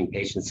encouraging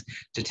patients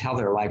to tell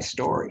their life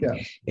story. Yeah.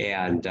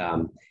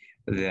 And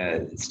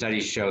the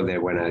studies show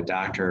that when a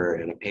doctor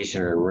and a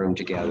patient are in a room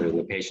together and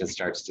the patient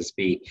starts to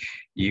speak,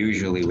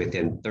 usually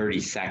within 30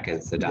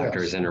 seconds, the doctor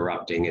yes. is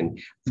interrupting and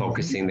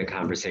focusing the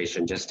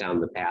conversation just down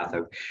the path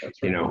of,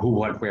 you know, who,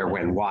 what, where,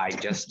 when, why,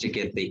 just to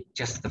get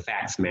just the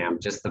facts, ma'am,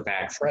 just the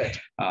facts. Right.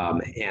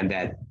 And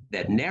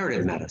that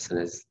narrative medicine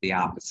is the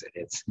opposite.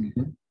 It's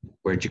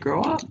where'd you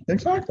grow up?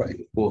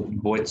 Exactly. Well,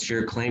 what's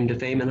your claim to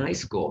fame in high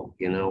school?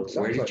 You know,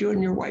 exactly. Where did you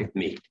and your wife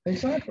meet?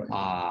 Exactly.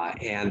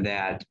 And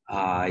that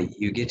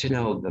you get to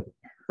know the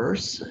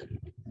person.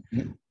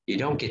 You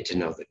don't get to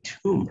know the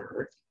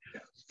tumor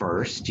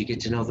first. You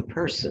get to know the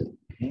person.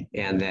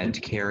 And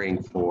that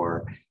caring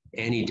for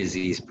any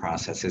disease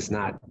process is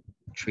not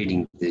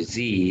treating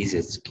disease,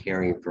 it's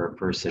caring for a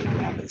person who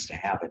happens to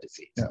have a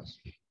disease. Yes.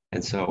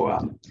 And so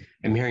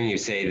I'm hearing you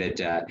say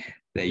that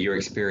your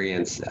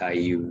experience,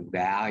 you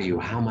value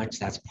how much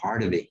that's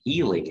part of the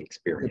healing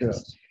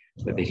experience.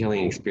 But the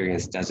healing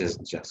experience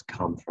doesn't just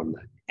come from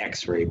the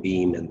X-ray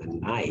beam and the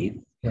knife.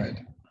 Right.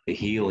 The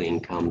healing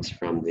comes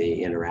from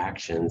the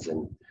interactions,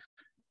 and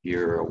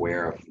you're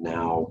aware of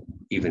now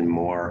even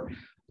more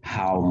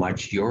how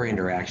much your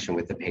interaction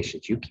with the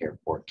patient you care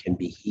for can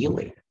be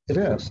healing. It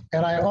is.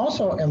 And I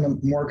also am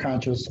more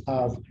conscious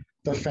of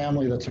the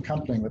family that's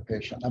accompanying the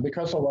patient. And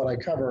because of what I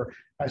cover,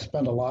 I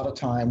spend a lot of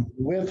time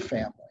with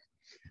family.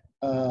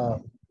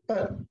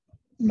 But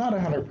not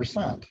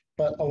 100%,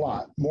 but a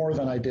lot, more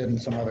than I did in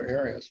some other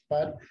areas.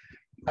 But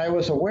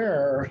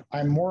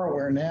I'm more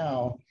aware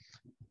now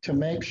to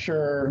make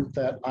sure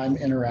that I'm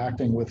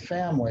interacting with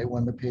family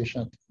when the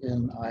patient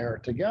and I are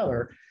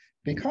together.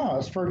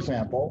 Because, for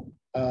example,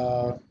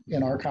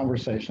 in our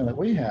conversation that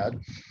we had,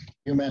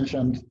 you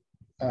mentioned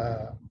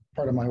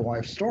part of my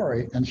wife's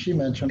story, and she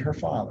mentioned her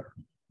father.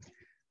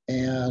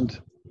 And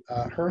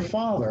her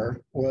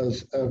father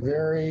was a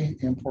very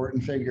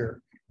important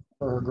figure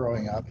for her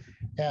growing up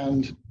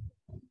and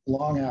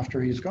long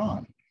after he's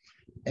gone.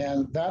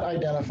 And that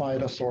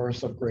identified a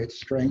source of great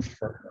strength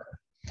for her.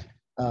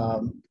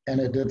 And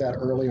it did that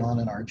early on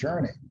in our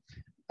journey.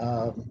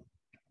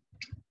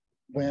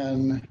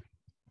 When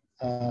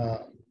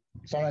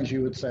sometimes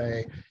you would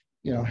say,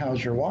 you know,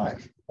 how's your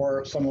wife?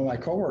 Or some of my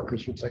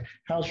coworkers would say,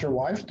 how's your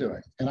wife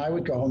doing? And I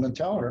would go home and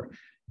tell her,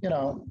 you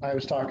know, I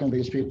was talking to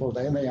these people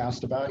today and they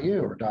asked about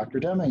you, or Dr.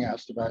 Deming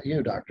asked about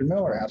you, Dr.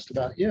 Miller asked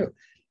about you.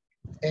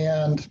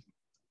 And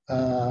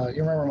you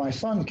remember my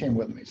son came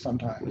with me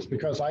sometimes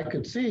because I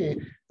could see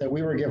that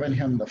we were giving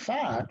him the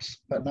facts,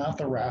 but not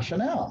the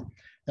rationale.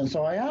 And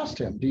so I asked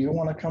him, do you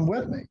want to come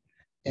with me?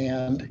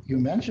 And you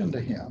mentioned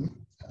to him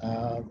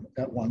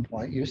at one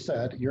point, you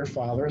said, your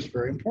father is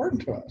very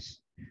important to us.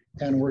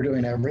 And we're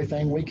doing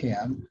everything we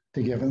can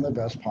to give him the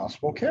best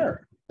possible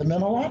care. It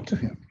meant a lot to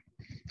him.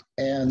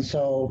 And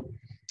so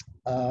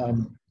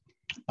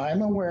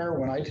I'm aware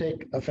when I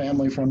take a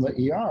family from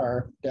the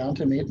ER down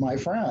to meet my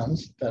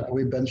friends that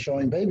we've been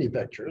showing baby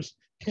pictures,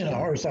 you know,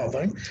 or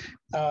something,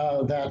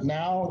 that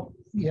now,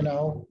 you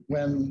know,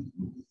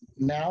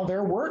 now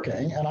they're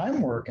working and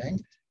I'm working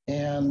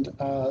and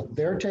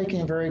they're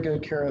taking very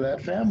good care of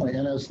that family.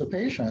 And as the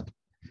patient,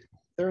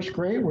 there's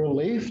great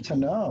relief to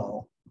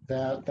know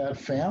that that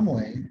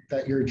family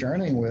that you're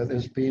journeying with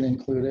is being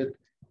included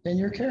in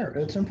your care.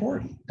 It's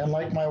important. And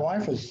like my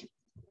wife has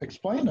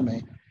explained to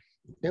me,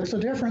 it's a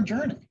different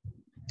journey.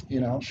 You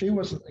know, you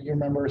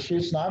remember,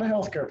 she's not a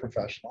healthcare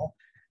professional,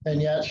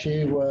 and yet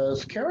she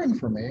was caring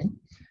for me.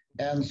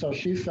 And so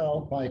she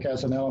felt like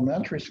as an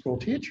elementary school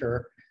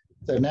teacher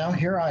that now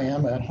here I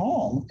am at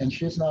home and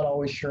she's not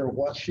always sure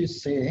what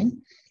she's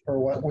seeing or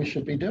what we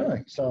should be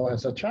doing. So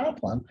as a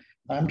chaplain,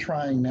 I'm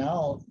trying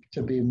now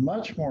to be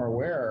much more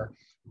aware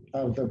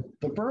of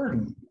the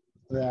burden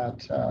that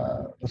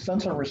the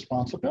sense of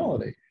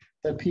responsibility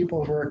that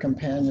people who are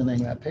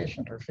companioning that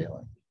patient are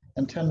feeling,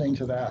 and tending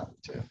to that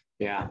too.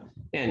 Yeah,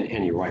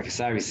 and your wife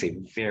is obviously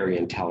very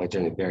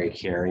intelligent and very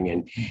caring,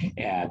 and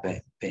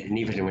but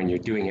even when you're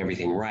doing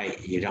everything right,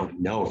 you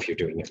don't know if you're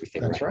doing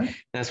everything That's right.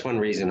 That's one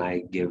reason I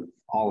give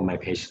all of my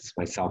patients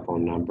my cell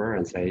phone number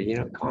and say, you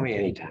know, call me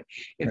anytime.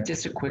 If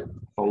just a quick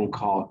phone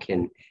call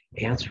can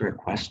answer a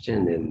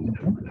question and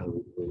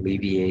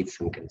alleviate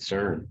some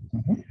concern.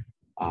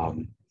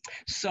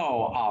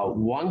 So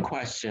one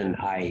question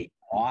I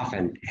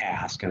often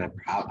ask, and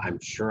I'm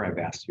sure I've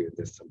asked you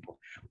this at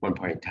one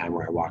point in time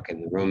where I walk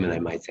in the room and I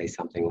might say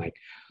something like,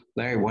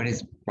 Larry, what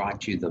has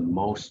brought you the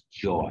most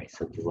joy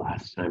since the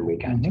last time we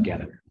got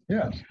together?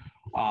 Yes.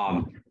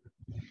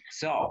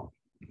 So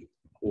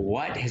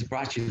what has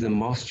brought you the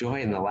most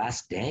joy in the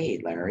last day,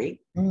 Larry?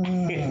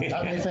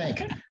 Let me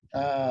think.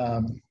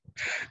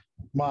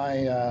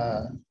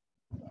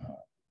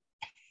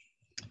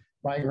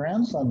 My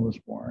grandson was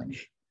born.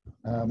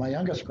 My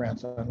youngest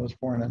grandson was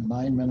born at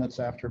 9 minutes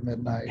after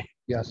midnight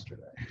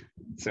yesterday.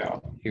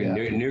 So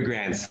new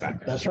grandson.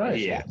 That's right.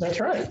 Yeah. That's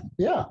right.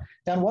 Yeah.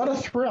 And what a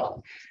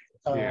thrill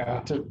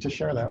to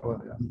share that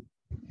with him.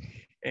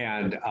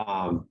 And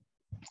do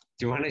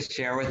you want to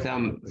share with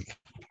them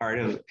part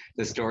of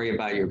the story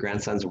about your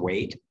grandson's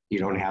weight? You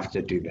don't have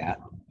to do that.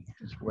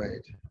 His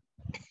weight.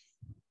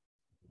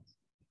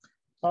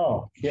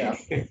 Oh, yeah.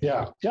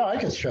 Yeah. Yeah, I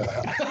can share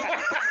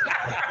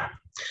that.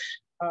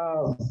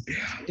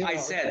 I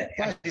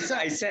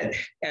said,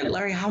 and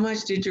Larry, how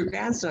much did your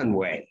grandson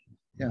weigh?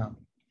 Yeah.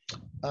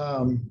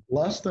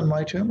 Less than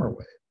my tumor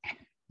weight.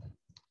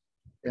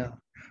 Yeah.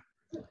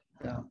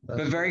 Yeah.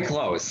 But very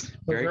close.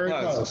 Very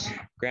close.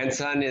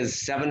 Grandson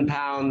is 7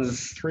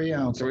 pounds, 3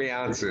 ounces. 3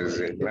 ounces.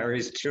 And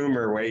Larry's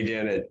tumor weighed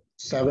in at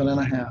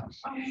 7.5.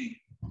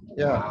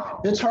 Yeah.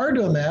 Wow. It's hard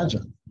to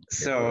imagine.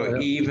 So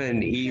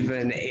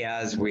even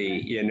as we,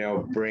 you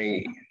know,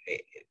 bring,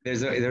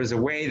 there's a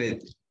way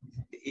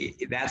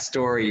that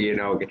story, you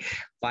know,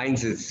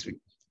 finds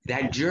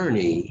that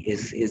journey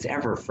is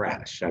ever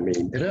fresh. I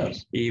mean, it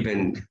is.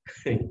 Even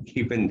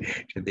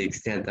to the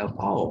extent of,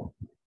 oh,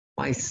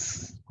 my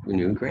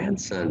new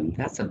grandson,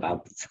 that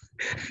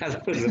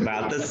was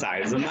about the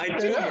size of my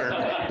tumor.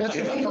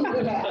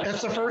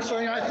 It's the first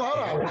thing I thought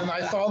of when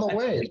I saw the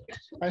weight.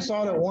 I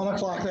saw it at 1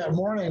 o'clock that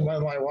morning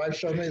when my wife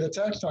showed me the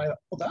text, and I thought,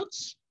 well,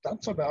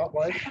 that's about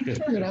like,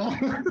 you know.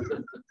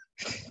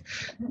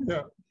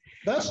 Yeah.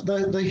 That's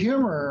the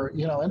humor,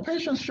 you know, and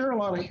patients share a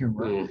lot of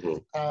humor.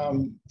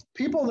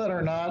 People that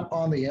are not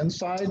on the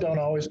inside don't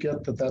always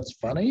get that that's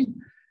funny.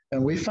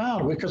 And we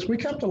found, because we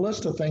kept a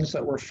list of things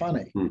that were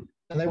funny,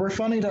 and they were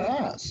funny to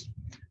us.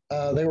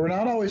 They were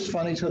not always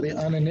funny to the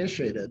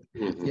uninitiated,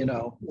 you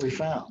know, we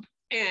found.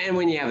 And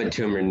when you have a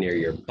tumor near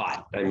your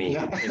butt, I mean,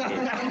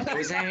 it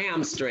was a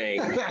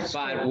hamstring,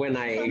 but when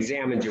I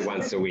examined you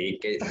once a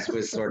week, it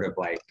was sort of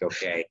like,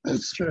 okay,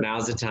 that's true.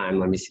 Now's the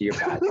time, let me see your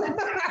butt.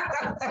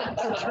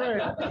 That's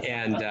right.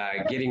 And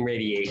getting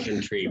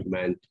radiation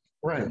treatment.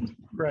 Right.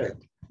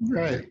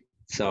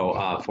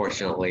 So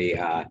fortunately,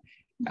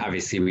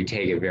 obviously we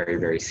take it very,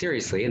 very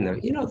seriously. And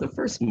the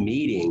first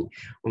meeting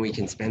when we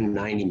can spend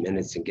 90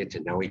 minutes and get to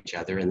know each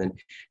other and then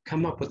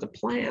come up with a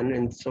plan.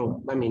 And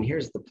so, I mean,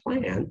 here's the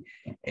plan.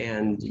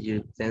 And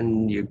you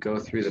go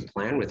through the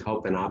plan with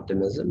hope and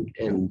optimism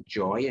and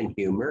joy and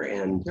humor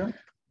and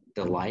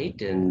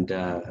delight, and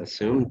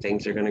assume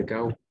things are going to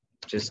go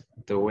just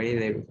the way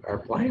they are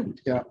planned.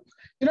 Yeah.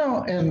 You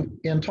know, and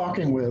in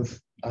talking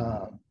with,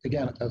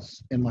 again,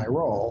 as in my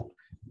role,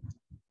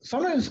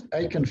 sometimes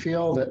I can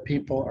feel that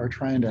people are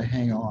trying to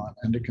hang on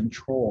and to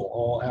control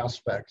all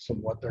aspects of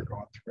what they're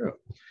going through.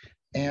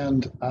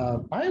 And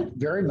I'm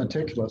very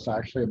meticulous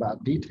actually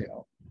about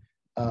detail.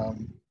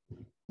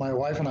 My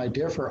wife and I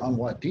differ on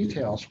what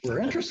details we're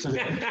interested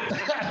in,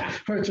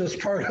 which is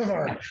part of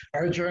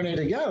our journey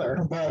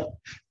together. But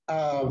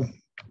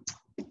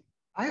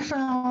I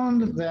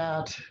found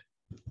that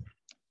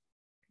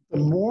the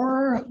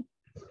more,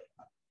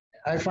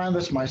 I find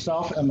this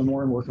myself and the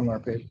more I'm working with our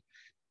patients,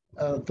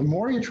 the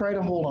more you try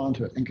to hold on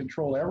to it and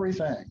control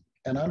everything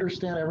and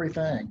understand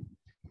everything,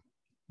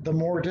 the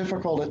more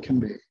difficult it can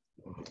be.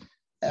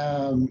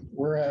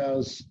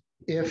 Whereas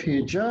if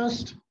you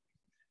just,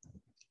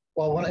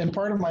 well, in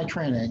part of my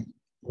training,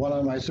 one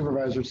of my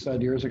supervisors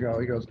said years ago,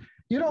 he goes,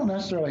 you don't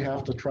necessarily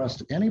have to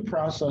trust any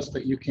process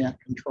that you can't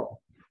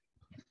control,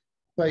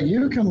 but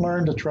you can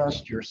learn to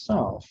trust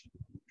yourself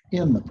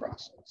in the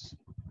process.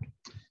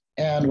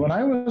 And when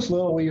I was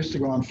little, we used to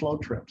go on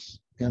float trips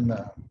in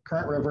the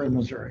Current River in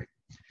Missouri.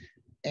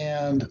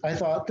 And I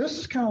thought, this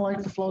is kind of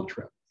like the float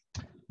trip.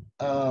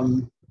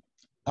 I'm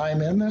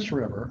in this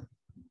river.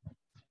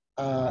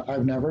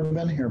 I've never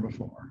been here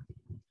before.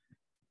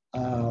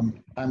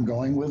 I'm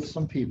going with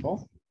some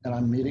people and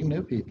I'm meeting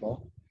new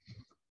people.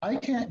 I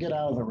can't get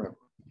out of the river.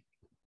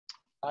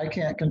 I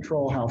can't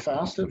control how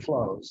fast it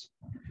flows.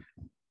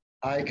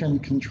 I can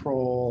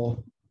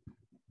control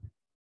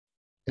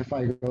if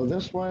I go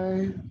this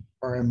way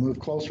or I move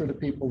closer to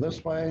people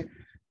this way.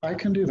 I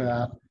can do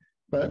that.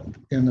 But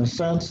in a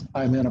sense,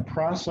 I'm in a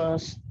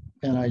process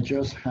and I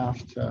just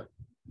have to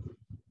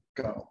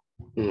go.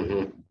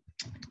 Mm-hmm.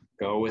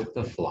 Go with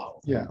the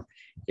flow. Yeah.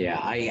 Yeah,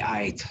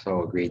 I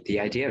so agree. The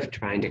idea of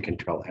trying to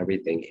control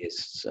everything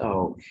is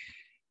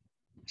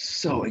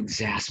so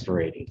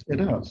exasperating. It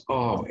is.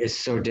 Oh, it's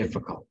so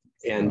difficult.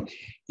 And,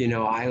 you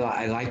know,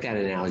 I like that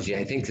analogy.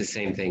 I think the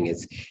same thing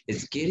is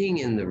getting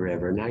in the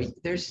river. Now,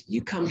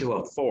 you come to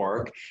a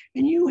fork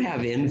and you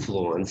have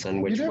influence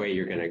on which way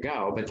you're going to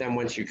go. But then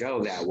once you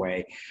go that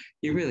way,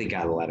 you really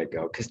got to let it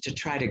go. Because to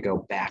try to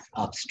go back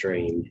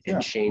upstream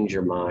and change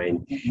your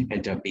mind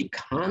and to be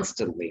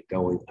constantly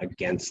going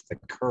against the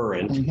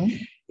current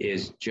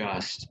is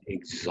just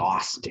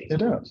exhausting.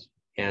 It is.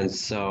 And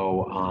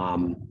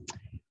so,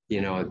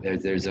 you know,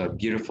 there's a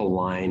beautiful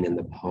line in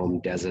the poem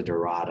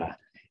Desiderata.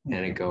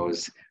 And it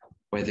goes,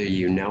 whether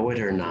you know it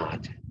or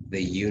not,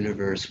 the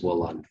universe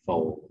will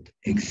unfold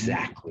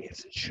exactly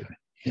as it should.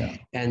 Yeah.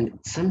 And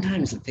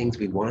sometimes the things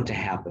we want to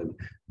happen,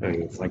 I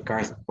mean, it's like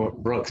Garth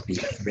Brooks,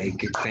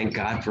 thank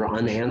God for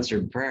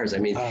unanswered prayers. I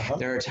mean,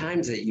 there are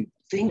times that you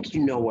think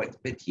you know what,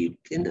 but you,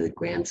 in the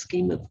grand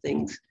scheme of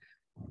things,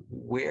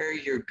 where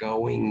you're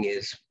going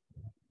is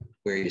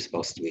where you're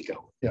supposed to be going.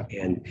 Yeah.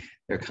 And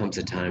there comes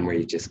a time where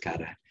you just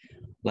gotta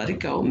let it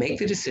go, make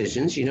the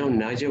decisions, you know,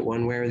 nudge it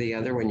one way or the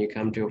other when you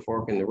come to a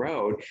fork in the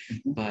road,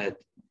 but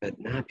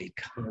not be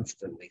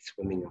constantly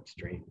swimming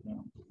upstream.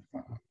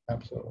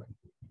 Absolutely.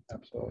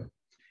 Absolutely.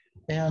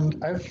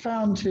 And I've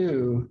found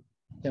too,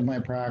 in my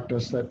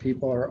practice, that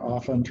people are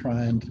often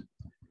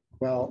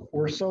well,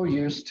 we're so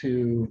used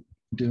to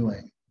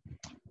doing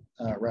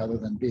rather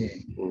than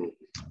being.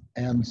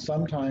 And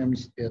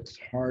sometimes it's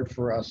hard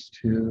for us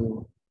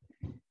to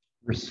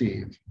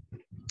receive.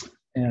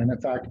 And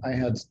in fact, I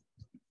had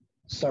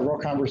several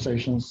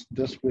conversations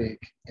this week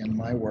in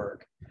my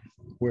work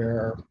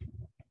where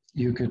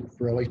you could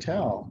really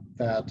tell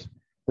that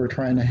we're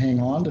trying to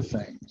hang on to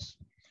things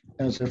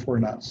as if we're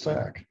not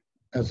sick,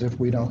 as if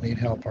we don't need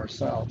help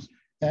ourselves.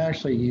 I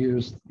actually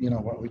used, you know,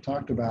 what we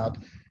talked about,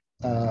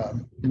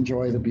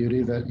 enjoy the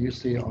beauty that you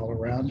see all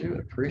around you,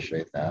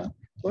 appreciate that.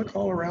 Look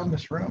all around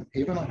this room,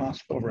 even a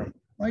hospital room.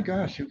 My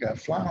gosh, you've got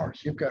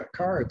flowers, you've got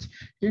cards,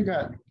 you've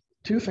got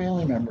 2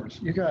 family members,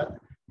 you've got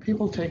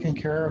people taking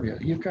care of you.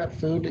 You've got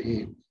food to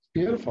eat.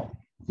 Beautiful,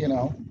 you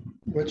know,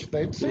 which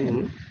they'd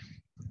seen.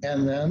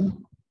 And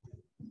then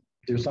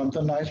do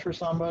something nice for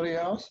somebody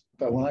else.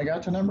 But when I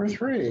got to number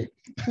 3,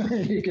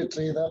 you could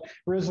see the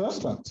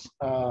resistance.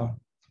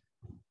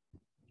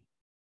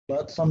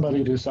 Let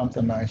somebody do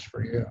something nice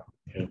for you.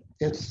 Yeah.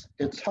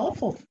 It's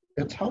helpful.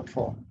 It's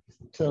helpful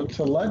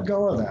to let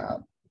go of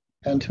that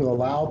and to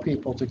allow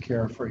people to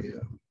care for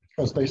you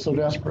because they so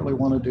desperately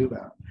want to do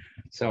that.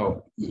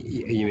 So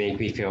you make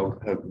me feel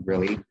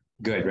really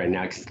good right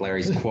now because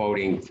Larry's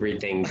quoting 3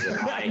 things that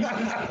I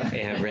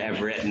have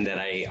written that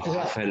I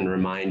often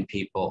remind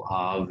people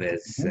of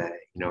is, you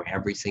know,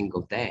 every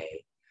single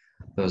day.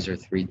 Those are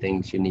 3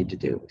 things you need to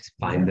do. Is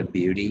find the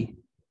beauty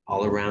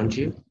all around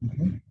you,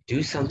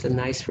 do something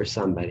nice for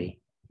somebody,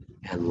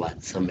 and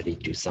let somebody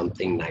do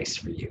something nice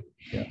for you.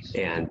 Yes.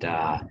 And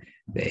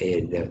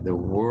the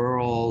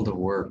world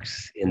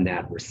works in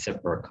that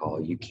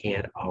reciprocal. You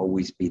can't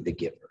always be the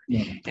giver.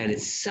 Yeah. And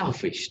it's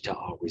selfish to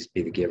always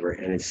be the giver.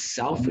 And it's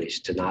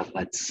selfish to not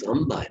let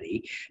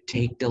somebody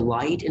take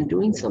delight in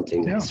doing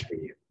something nice for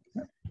you.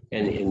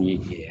 And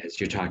you, as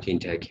you're talking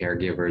to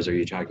caregivers, or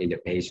you're talking to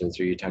patients,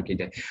 or you're talking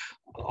to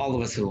all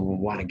of us who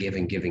want to give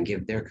and give and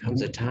give, there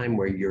comes a time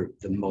where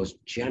the most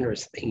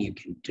generous thing you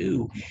can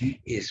do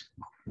is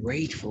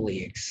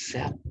gratefully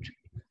accept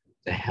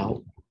the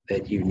help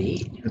that you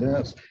need. It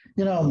is.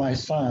 You know, my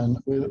son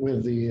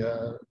with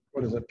the,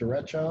 what is it,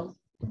 derecho?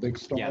 The big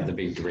storm? Yeah, the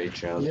big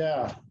derecho.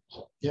 Yeah.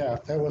 Yeah.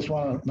 It was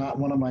not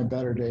one of my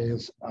better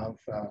days of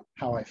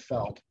how I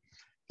felt.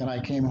 And I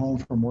came home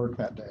from work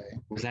that day.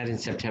 Was that in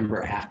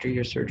September after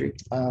your surgery?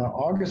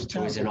 August 10th.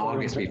 It was in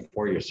August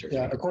before your surgery.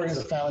 Yeah, according to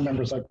the family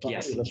members I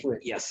talked to this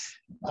week. Yes.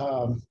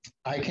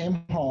 I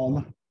came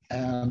home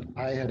and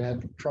I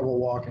had trouble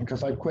walking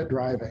because I quit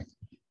driving.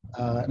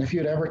 And if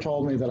you'd ever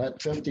told me that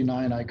at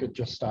 59 I could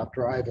just stop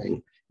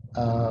driving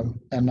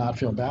and not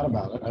feel bad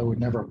about it, I would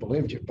never have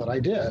believed you, but I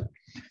did.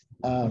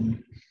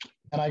 And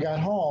I got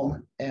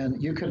home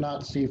and you could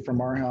not see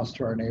from our house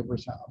to our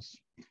neighbor's house.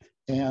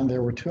 And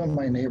there were 2 of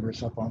my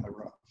neighbors up on the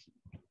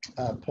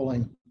roof,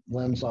 pulling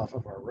limbs off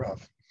of our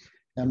roof.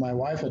 And my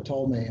wife had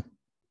told me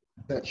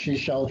that she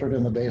sheltered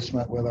in the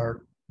basement with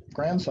our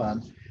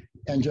grandson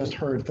and just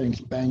heard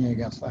things banging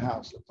against the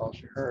house. That's all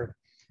she heard.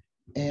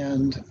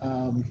 And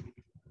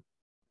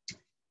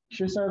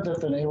she said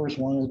that the neighbors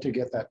wanted to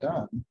get that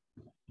done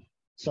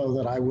so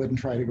that I wouldn't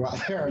try to go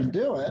out there and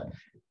do it.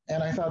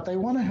 And I thought, they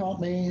want to help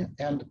me,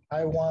 and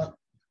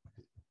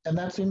and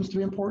that seems to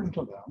be important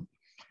to them.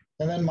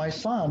 And then my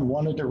son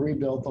wanted to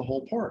rebuild the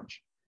whole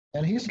porch.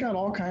 And he's got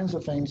all kinds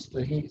of things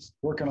that he's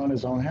working on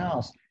his own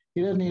house.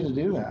 He didn't need to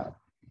do that.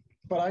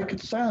 But I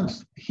could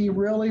sense he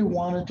really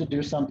wanted to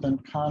do something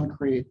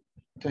concrete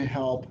to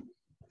help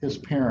his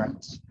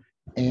parents.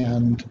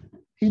 And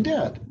he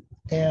did.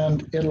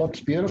 And it looks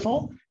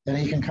beautiful. And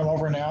he can come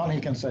over now and he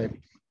can say,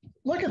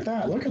 look at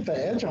that. Look at the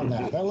edge on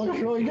that. That looks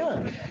really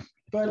good.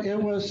 But it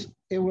was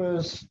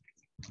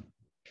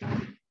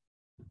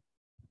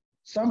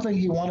something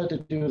he wanted to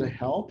do to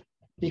help.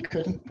 He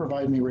couldn't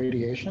provide me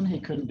radiation. He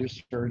couldn't do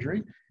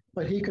surgery,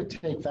 but he could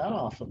take that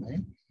off of me.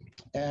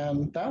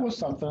 And that was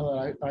something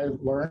that I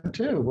learned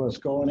too, was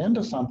going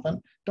into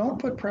something, don't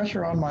put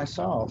pressure on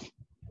myself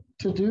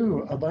to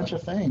do a bunch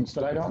of things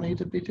that I don't need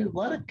to be doing.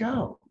 Let it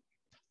go.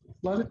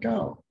 Let it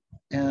go.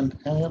 And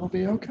it'll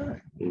be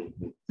okay.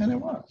 Mm-hmm. And it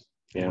was.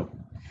 Yeah.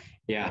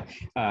 Yeah.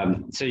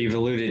 So you've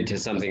alluded to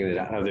something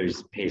that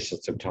others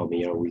patients have told me,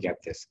 you know, we got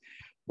this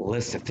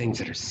list of things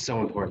that are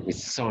so important.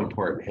 It's so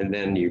important. And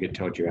then you get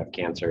told you have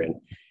cancer, and,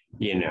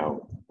 you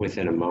know,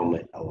 within a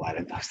moment, a lot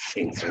of those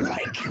things are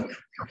like,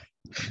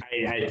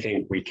 I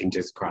think we can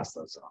just cross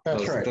those off.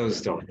 That's right.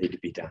 Those don't need to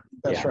be done.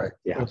 That's right.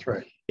 Yeah. That's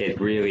right. It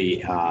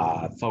really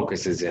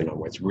focuses in on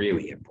what's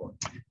really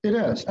important. It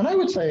is. And I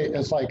would say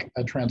it's like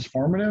a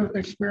transformative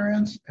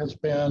experience has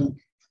been,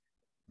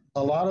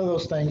 a lot of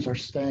those things are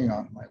staying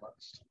on my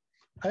list.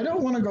 I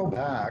don't want to go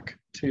back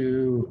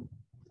to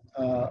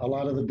a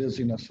lot of the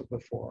busyness of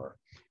before.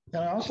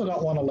 And I also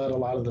don't want to let a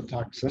lot of the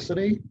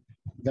toxicity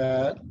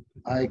that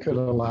I could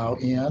allow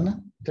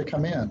in to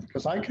come in,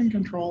 because I can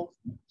control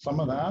some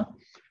of that.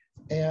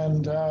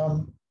 And,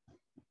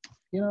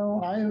 you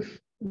know,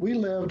 we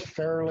lived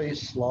fairly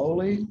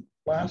slowly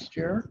last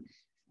year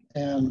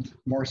and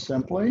more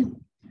simply.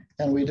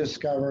 And we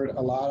discovered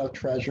a lot of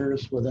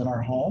treasures within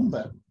our home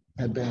that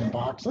had been in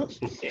boxes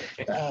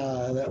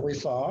that we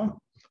saw.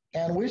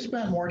 And we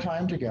spent more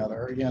time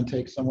together. Again,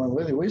 take someone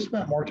with you. We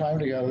spent more time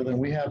together than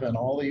we have in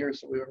all the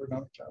years that we've ever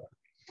known each other.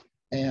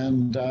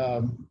 And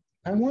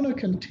I want to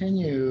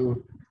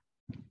continue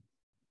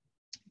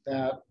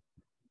that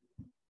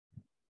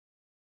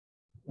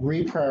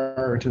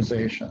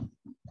reprioritization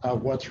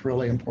of what's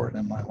really important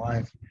in my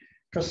life,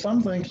 because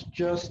some things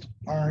just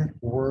aren't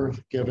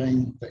worth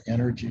giving the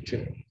energy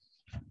to.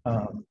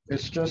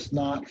 It's just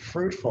not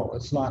fruitful.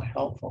 It's not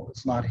helpful.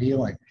 It's not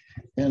healing.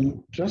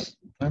 And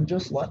I'm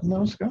just letting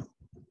those go.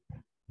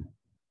 I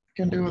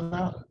can do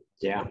without it.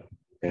 Yeah.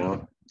 Yeah.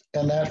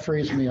 And that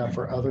frees me up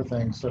for other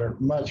things that are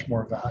much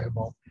more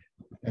valuable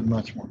and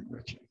much more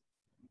enriching.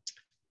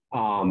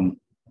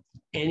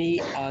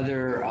 Any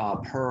other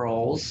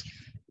pearls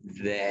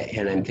that,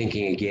 and I'm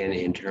thinking again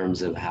in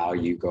terms of how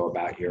you go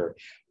about your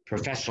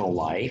professional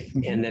life,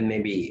 and then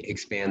maybe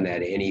expand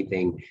that,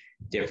 anything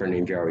different,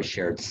 and you already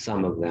shared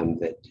some of them,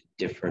 that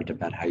different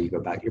about how you go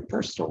about your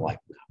personal life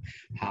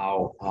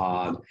now,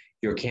 how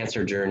your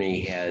cancer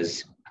journey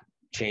has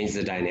changed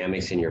the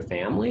dynamics in your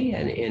family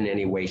and in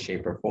any way,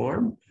 shape, or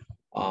form,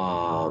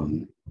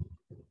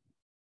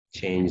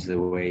 change the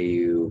way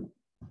you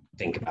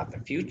think about the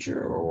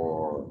future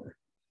or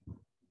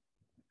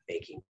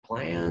making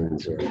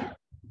plans or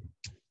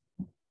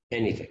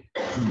anything.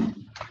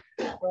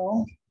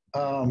 Well,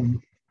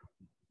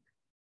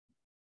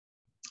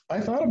 I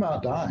thought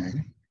about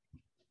dying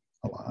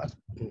a lot,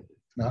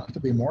 not to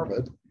be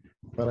morbid,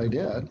 but I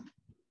did.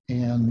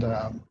 And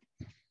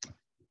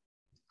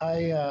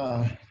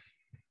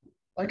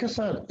like I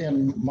said,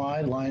 in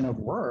my line of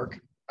work,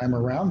 I'm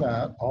around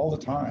that all the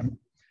time,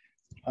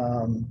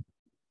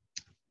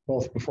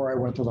 both before I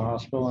went to the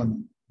hospital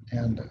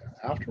and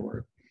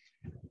afterward.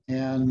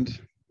 And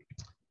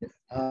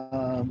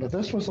but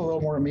this was a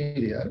little more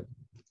immediate.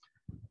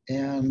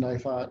 And I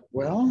thought,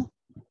 well,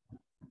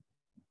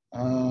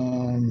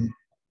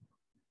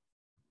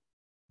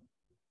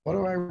 what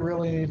do I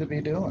really need to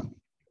be doing?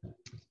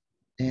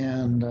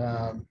 And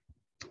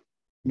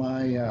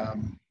I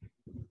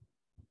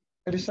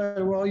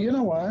decided, well, you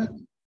know what?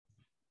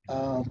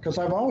 Because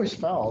I've always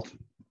felt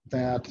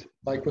that,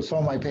 like with some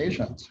of my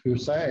patients who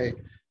say,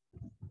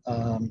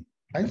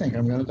 I think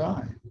I'm going to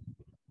die,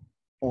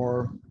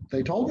 or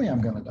they told me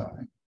I'm going to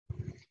die.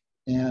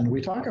 And we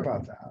talk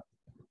about that.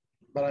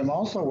 But I'm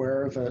also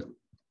aware that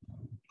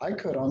I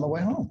could on the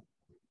way home,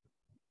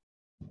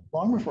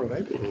 long before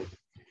they do.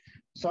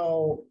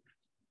 So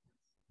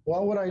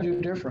what would I do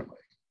differently?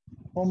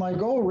 Well, my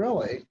goal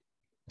really,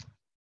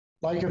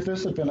 like if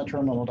this had been a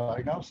terminal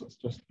diagnosis,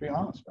 just to be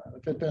honest about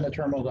it, if it had been a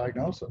terminal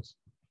diagnosis,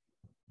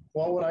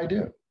 what would I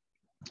do?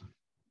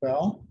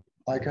 Well,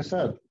 like I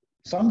said,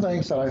 some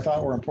things that I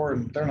thought were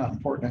important, they're not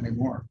important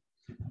anymore.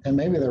 And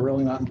maybe they're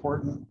really not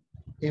important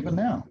even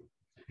now.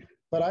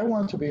 But I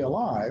want to be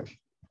alive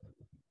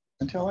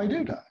until I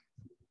do die.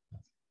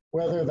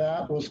 Whether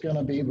that was going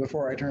to be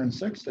before I turn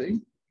 60,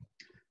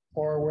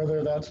 or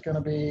whether that's going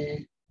to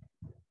be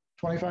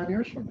 25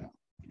 years from now.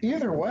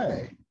 Either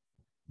way,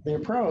 the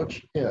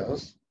approach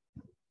is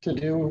to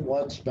do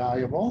what's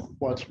valuable,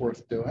 what's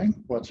worth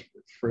doing, what's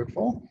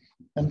fruitful,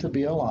 and to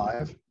be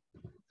alive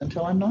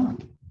until I'm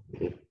not.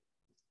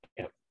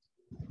 Yeah.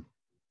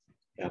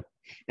 Yeah.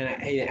 And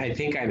I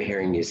think I'm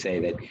hearing you say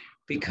that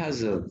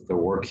because of the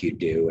work you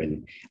do,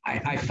 and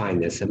I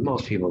find this, that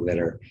most people that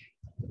are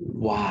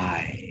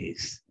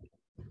wise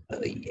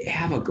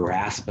have a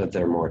grasp of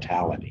their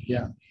mortality.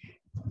 Yeah.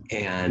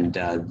 And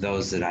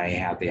those that I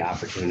have the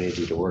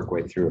opportunity to work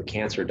with through a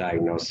cancer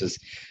diagnosis,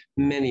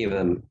 many of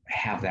them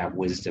have that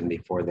wisdom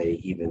before they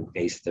even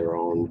face their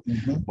own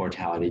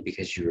mortality,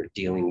 because you're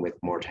dealing with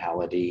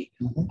mortality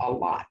a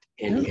lot.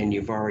 And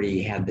you've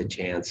already had the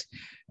chance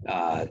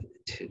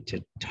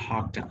to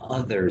talk to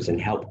others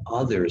and help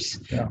others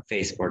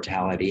face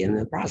mortality. And in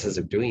the process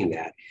of doing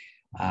that,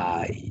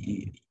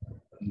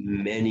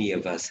 many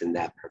of us in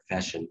that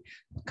profession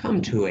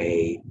come to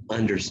a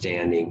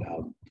understanding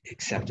of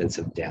acceptance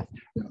of death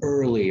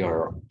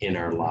earlier in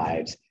our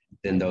lives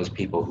than those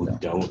people who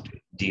don't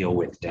deal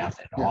with death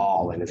at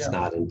all. And it's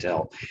not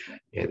until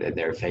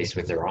they're faced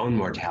with their own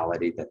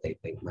mortality that they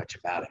think much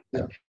about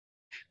it.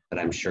 But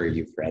I'm sure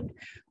you've read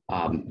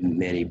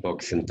many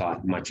books and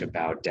thought much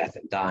about death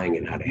and dying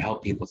and how to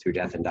help people through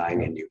death and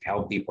dying. And you've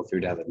helped people through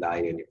death and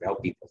dying, and you've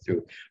helped people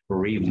through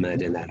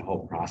bereavement, and that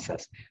whole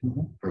process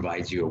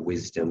provides you a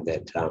wisdom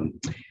that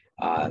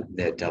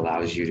that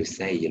allows you to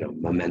say, you know,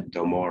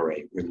 memento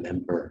mori,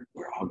 remember,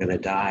 we're all going to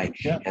die.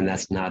 And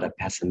that's not a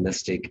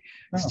pessimistic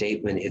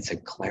statement. It's a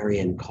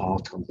clarion call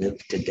to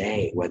live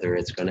today, whether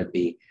it's going to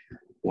be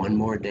one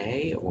more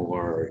day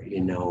or,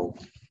 you know,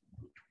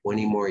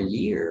 20 more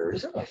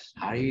years.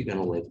 How are you going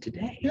to live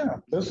today? Yeah,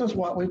 this is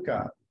what we've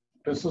got.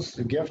 This is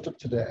the gift of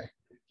today.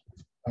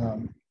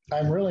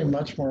 I'm really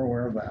much more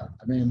aware of that.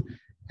 I mean,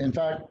 in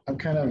fact, I'm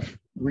kind of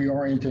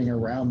reorienting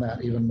around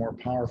that even more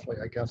powerfully,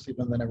 I guess,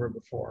 even than ever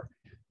before,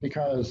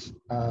 because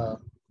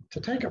to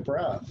take a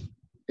breath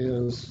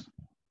is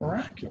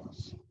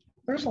miraculous.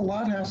 There's a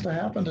lot has to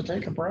happen to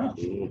take a breath.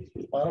 A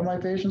lot of my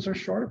patients are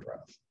short of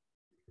breath.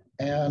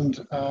 And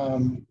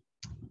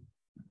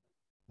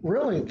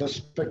really the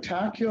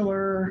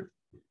spectacular,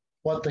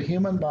 what the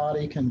human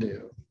body can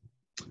do.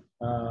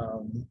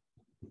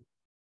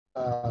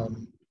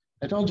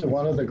 I told you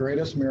one of the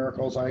greatest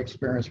miracles I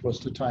experienced was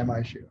to tie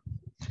my shoe.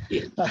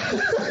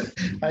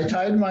 I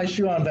tied my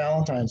shoe on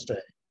Valentine's Day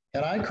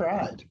and I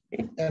cried,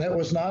 and it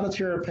was not a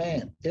tear of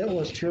pain. It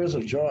was tears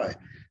of joy,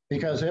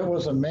 because it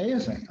was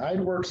amazing. I'd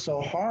worked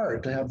so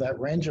hard to have that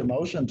range of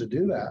motion to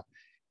do that.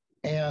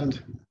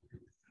 And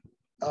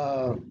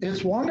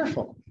it's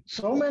wonderful.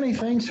 So many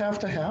things have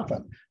to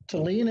happen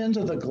to lean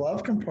into the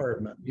glove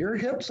compartment. Your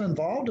hip's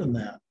involved in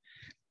that.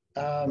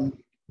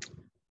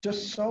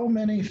 Just so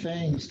many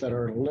things that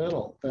are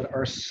little, that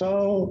are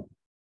so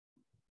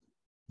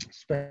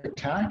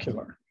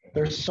spectacular.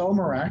 They're so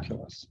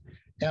miraculous.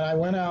 And I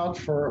went out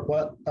for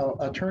what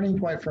a turning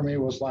point for me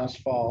was last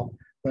fall,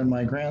 when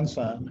my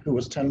grandson, who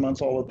was 10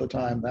 months old at the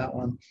time, that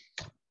one,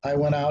 I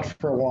went out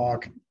for a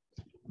walk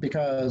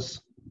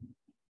because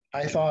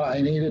I thought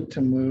I needed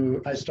to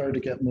move. I started to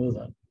get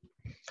moving.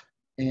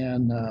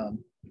 And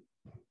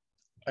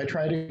I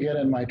tried to get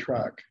in my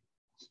truck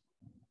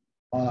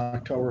on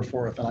October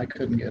 4th, and I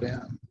couldn't get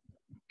in.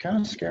 Kind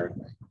of scared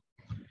me.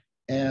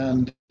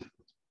 And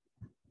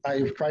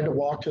I tried to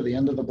walk to the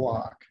end of the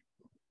block,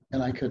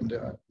 and I couldn't do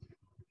it.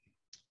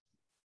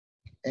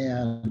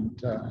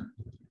 And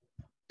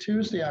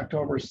Tuesday,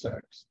 October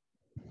 6th,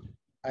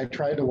 I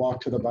tried to walk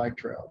to the bike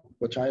trail,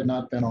 which I had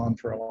not been on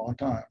for a long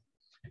time.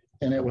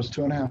 And it was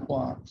 2.5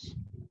 blocks.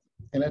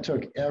 And it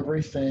took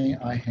everything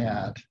I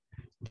had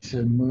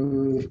to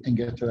move and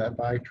get to that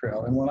bike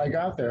trail. And when I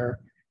got there,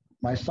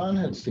 my son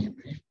had seen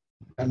me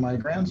and my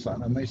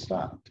grandson, and they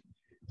stopped.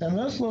 And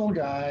this little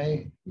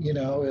guy, you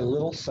know, a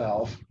little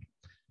self,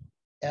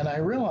 and I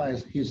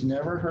realized he's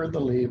never heard the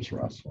leaves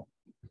rustle.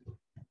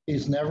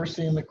 He's never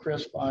seen the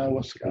crisp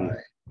Iowa sky.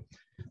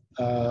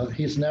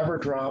 He's never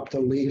dropped a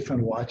leaf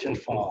and watched it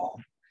fall.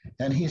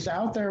 And he's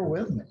out there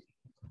with me,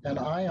 and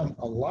I am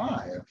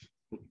alive,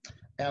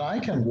 and I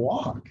can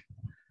walk.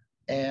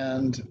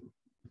 And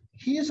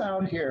he's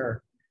out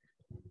here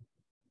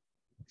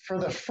for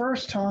the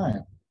first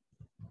time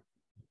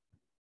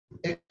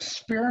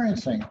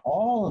experiencing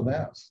all of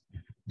this.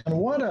 And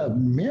what a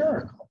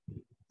miracle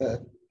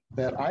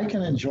that I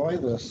can enjoy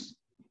this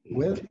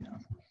with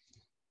him.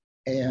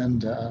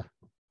 And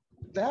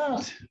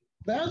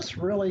that's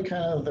really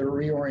kind of the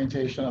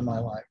reorientation of my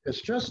life.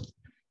 It's just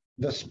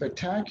the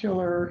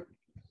spectacular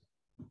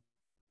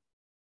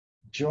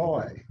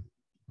joy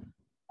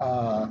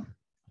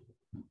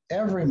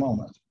every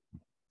moment.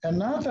 And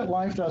not that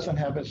life doesn't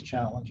have its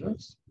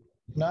challenges,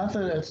 not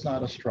that it's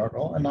not a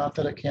struggle, and not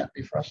that it can't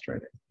be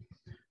frustrating,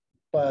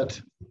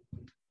 but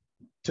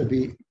to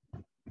be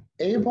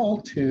able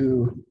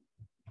to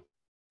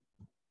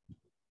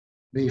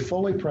be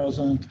fully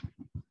present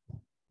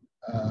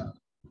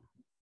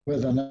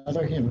with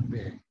another human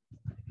being.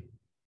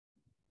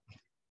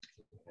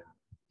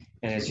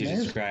 And as you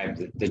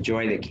described, the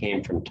joy that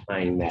came from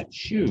tying that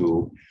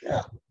shoe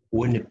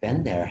wouldn't have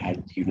been there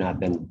had you not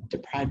been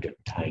deprived of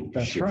tying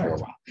the shoe for a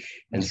while.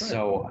 And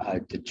so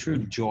the true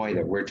joy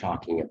that we're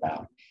talking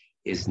about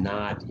is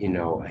not, you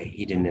know, a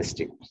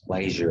hedonistic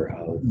pleasure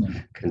of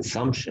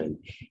consumption.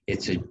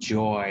 It's a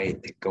joy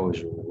that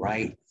goes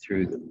right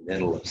through the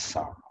middle of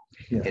sorrow.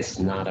 Yes. It's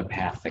not a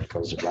path that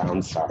goes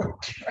around sorrow.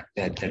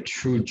 That the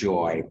true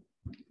joy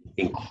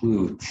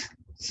includes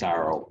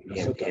sorrow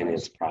in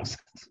its process.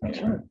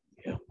 That's right.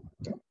 Yeah.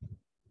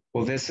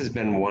 Well, this has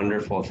been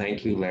wonderful.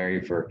 Thank you,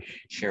 Larry, for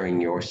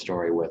sharing your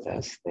story with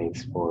us.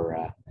 Thanks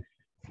for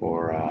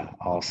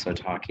also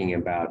talking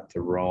about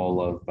the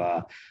role of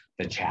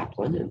the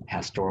chaplain and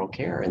pastoral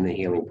care in the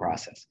healing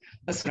process.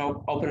 Let's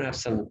open up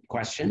some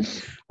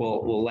questions.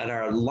 We'll let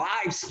our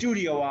live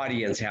studio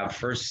audience have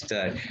first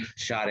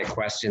shot at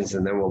questions,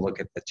 and then we'll look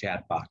at the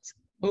chat box.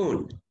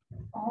 Boone.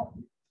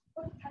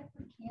 What type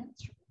of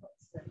cancer was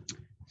it?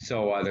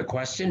 So the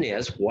question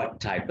is,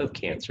 what type of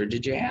cancer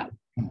did you have?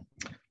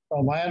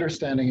 Well, my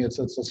understanding is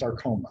it's a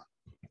sarcoma,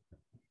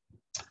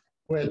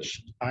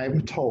 which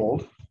I'm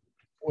told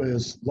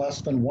was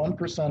less than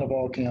 1% of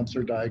all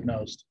cancer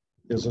diagnosed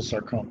is a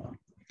sarcoma,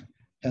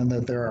 and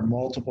that there are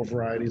multiple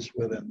varieties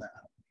within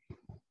that.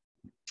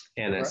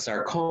 And a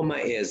sarcoma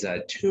is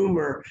a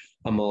tumor,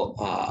 a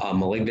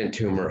malignant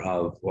tumor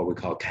of what we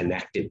call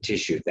connective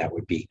tissue. That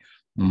would be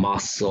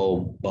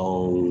muscle,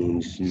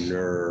 bones,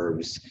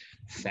 nerves,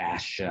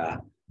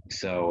 fascia.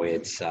 So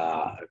it's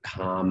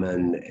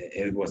common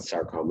with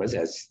sarcomas,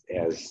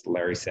 as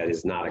Larry said,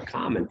 is not a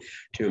common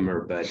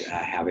tumor, but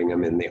having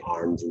them in the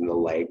arms and the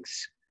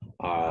legs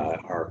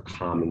are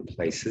common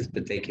places,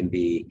 but they can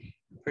be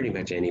pretty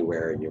much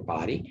anywhere in your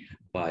body.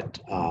 But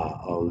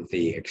of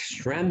the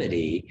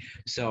extremity,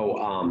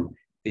 so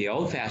the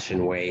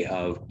old-fashioned way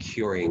of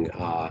curing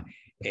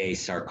a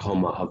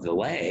sarcoma of the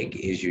leg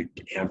is you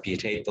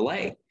amputate the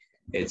leg.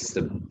 It's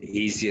the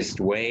easiest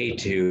way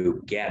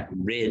to get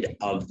rid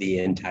of the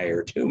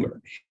entire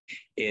tumor.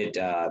 It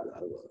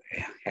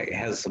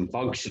has some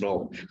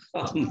functional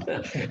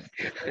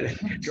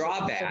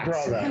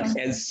drawbacks.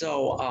 And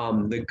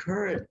so the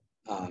current,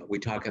 we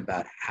talk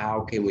about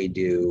how can we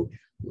do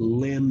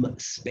limb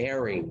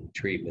sparing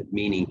treatment,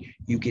 meaning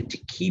you get to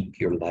keep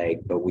your leg,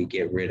 but we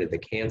get rid of the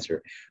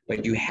cancer.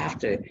 But you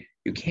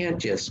can't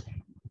just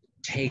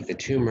take the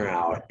tumor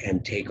out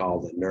and take all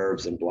the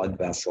nerves and blood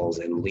vessels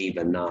and leave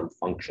a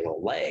non-functional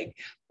leg.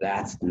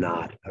 That's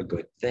not a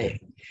good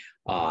thing.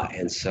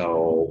 And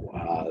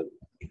so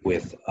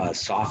with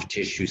soft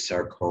tissue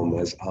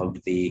sarcomas of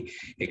the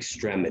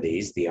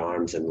extremities, the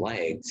arms and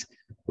legs,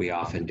 we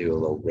often do a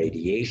little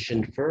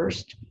radiation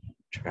first,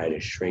 try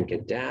to shrink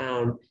it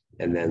down,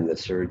 and then the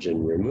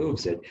surgeon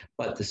removes it.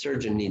 But the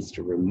surgeon needs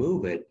to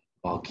remove it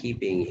while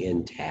keeping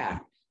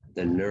intact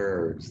the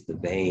nerves, the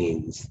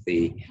veins,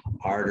 the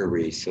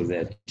arteries, so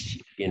that,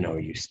 you know,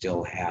 you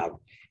still have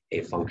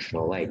a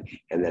functional leg,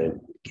 and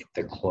then get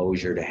the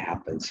closure to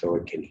happen so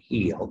it can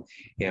heal.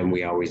 And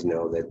we always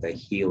know that the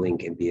healing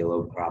can be a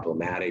little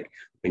problematic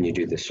when you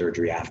do the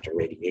surgery after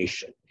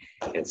radiation.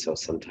 And so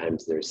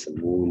sometimes there's some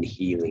wound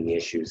healing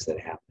issues that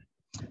happen.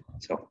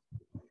 So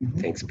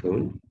thanks,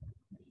 Poon.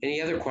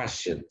 Any other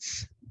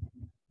questions?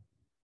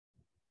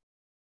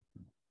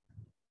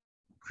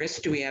 Chris,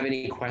 do we have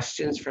any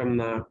questions from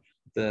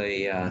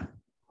the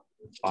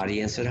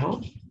audience at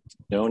home?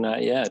 No,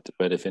 not yet.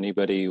 But if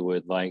anybody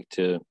would like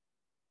to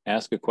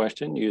ask a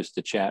question, use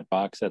the chat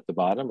box at the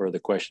bottom or the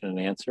question and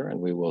answer, and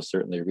we will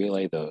certainly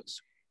relay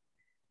those.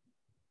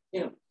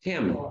 Yeah,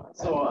 Tim.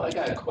 So I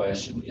got a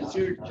question. Is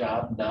your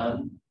job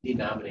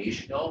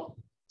non-denominational?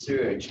 So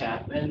you're a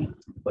chaplain,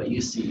 but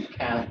you see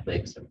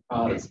Catholics and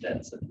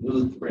Protestants and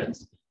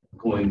Lutherans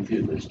going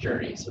through this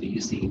journey. So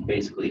you see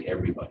basically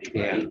everybody,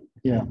 right?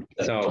 Yeah.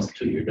 That goes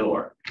to your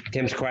door.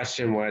 Tim's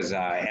question was,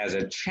 as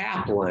a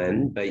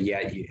chaplain, but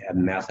yet you a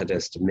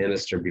Methodist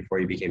minister before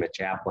you became a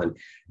chaplain,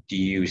 do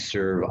you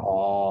serve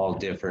all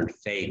different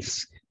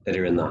faiths that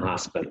are in the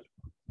hospital?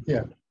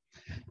 Yeah.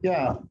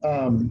 Yeah.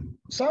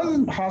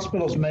 Some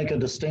hospitals make a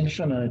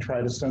distinction and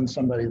try to send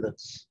somebody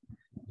that's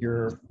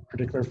your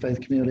particular faith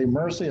community.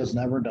 Mercy has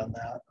never done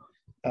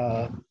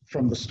that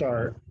from the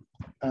start.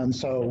 And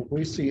so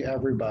we see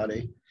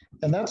everybody.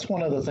 And that's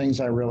one of the things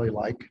I really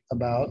like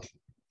about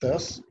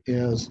this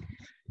is,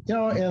 you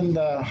know, in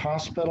the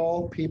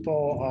hospital,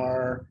 people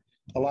are,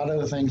 a lot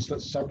of the things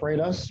that separate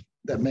us,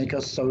 that make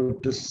us so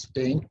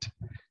distinct,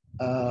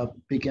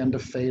 begin to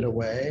fade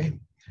away.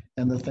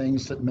 And the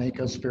things that make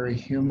us very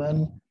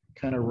human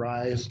kind of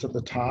rise to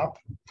the top.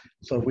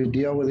 So if we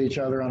deal with each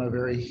other on a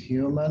very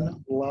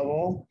human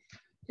level,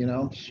 you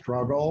know,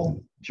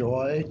 struggle,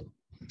 joy,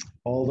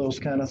 all those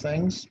kind of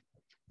things,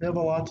 we have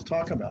a lot to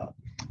talk about.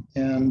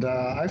 And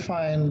I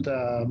find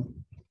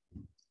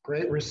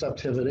great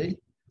receptivity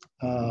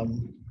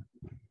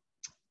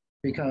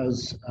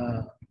because,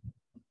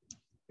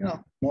 you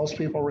know, most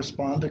people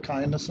respond to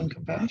kindness and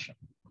compassion.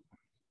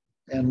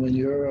 And when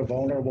you're a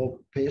vulnerable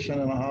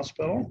patient in a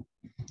hospital,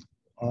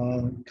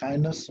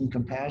 kindness and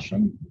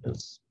compassion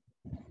is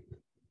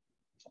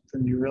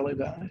something you really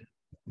value.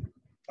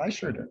 I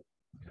sure do.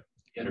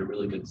 You had a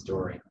really good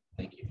story.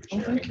 Thank you for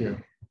sharing. Thank you.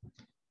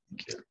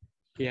 Thank you.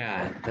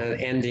 Yeah,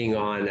 ending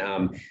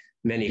on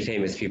many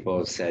famous people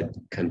have said,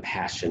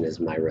 compassion is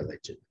my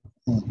religion.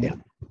 Yeah.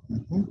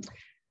 Mhm.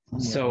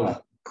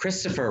 So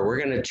Christopher, we're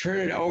going to turn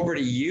it over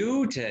to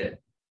you to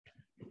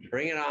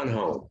bring it on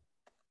home.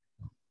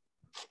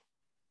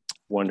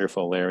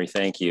 Wonderful, Larry.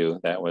 Thank you.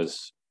 That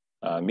was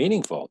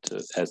meaningful.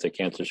 As a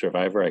cancer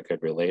survivor, I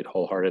could relate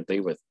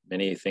wholeheartedly with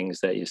many things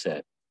that you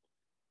said.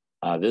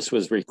 This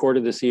was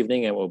recorded this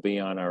evening and will be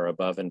on our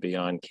Above and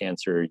Beyond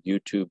Cancer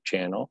YouTube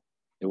channel.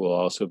 It will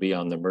also be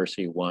on the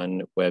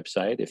MercyOne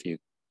website. If you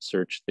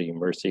search the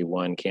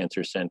MercyOne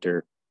Cancer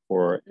Center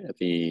for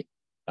the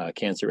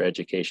Cancer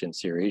Education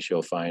Series,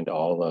 you'll find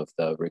all of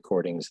the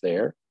recordings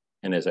there.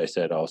 And as I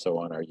said, also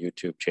on our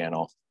YouTube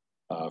channel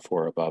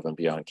for Above and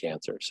Beyond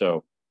Cancer.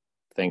 So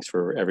thanks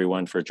for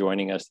everyone for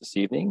joining us this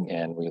evening,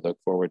 and we look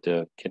forward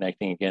to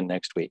connecting again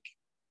next week.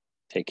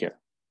 Take care.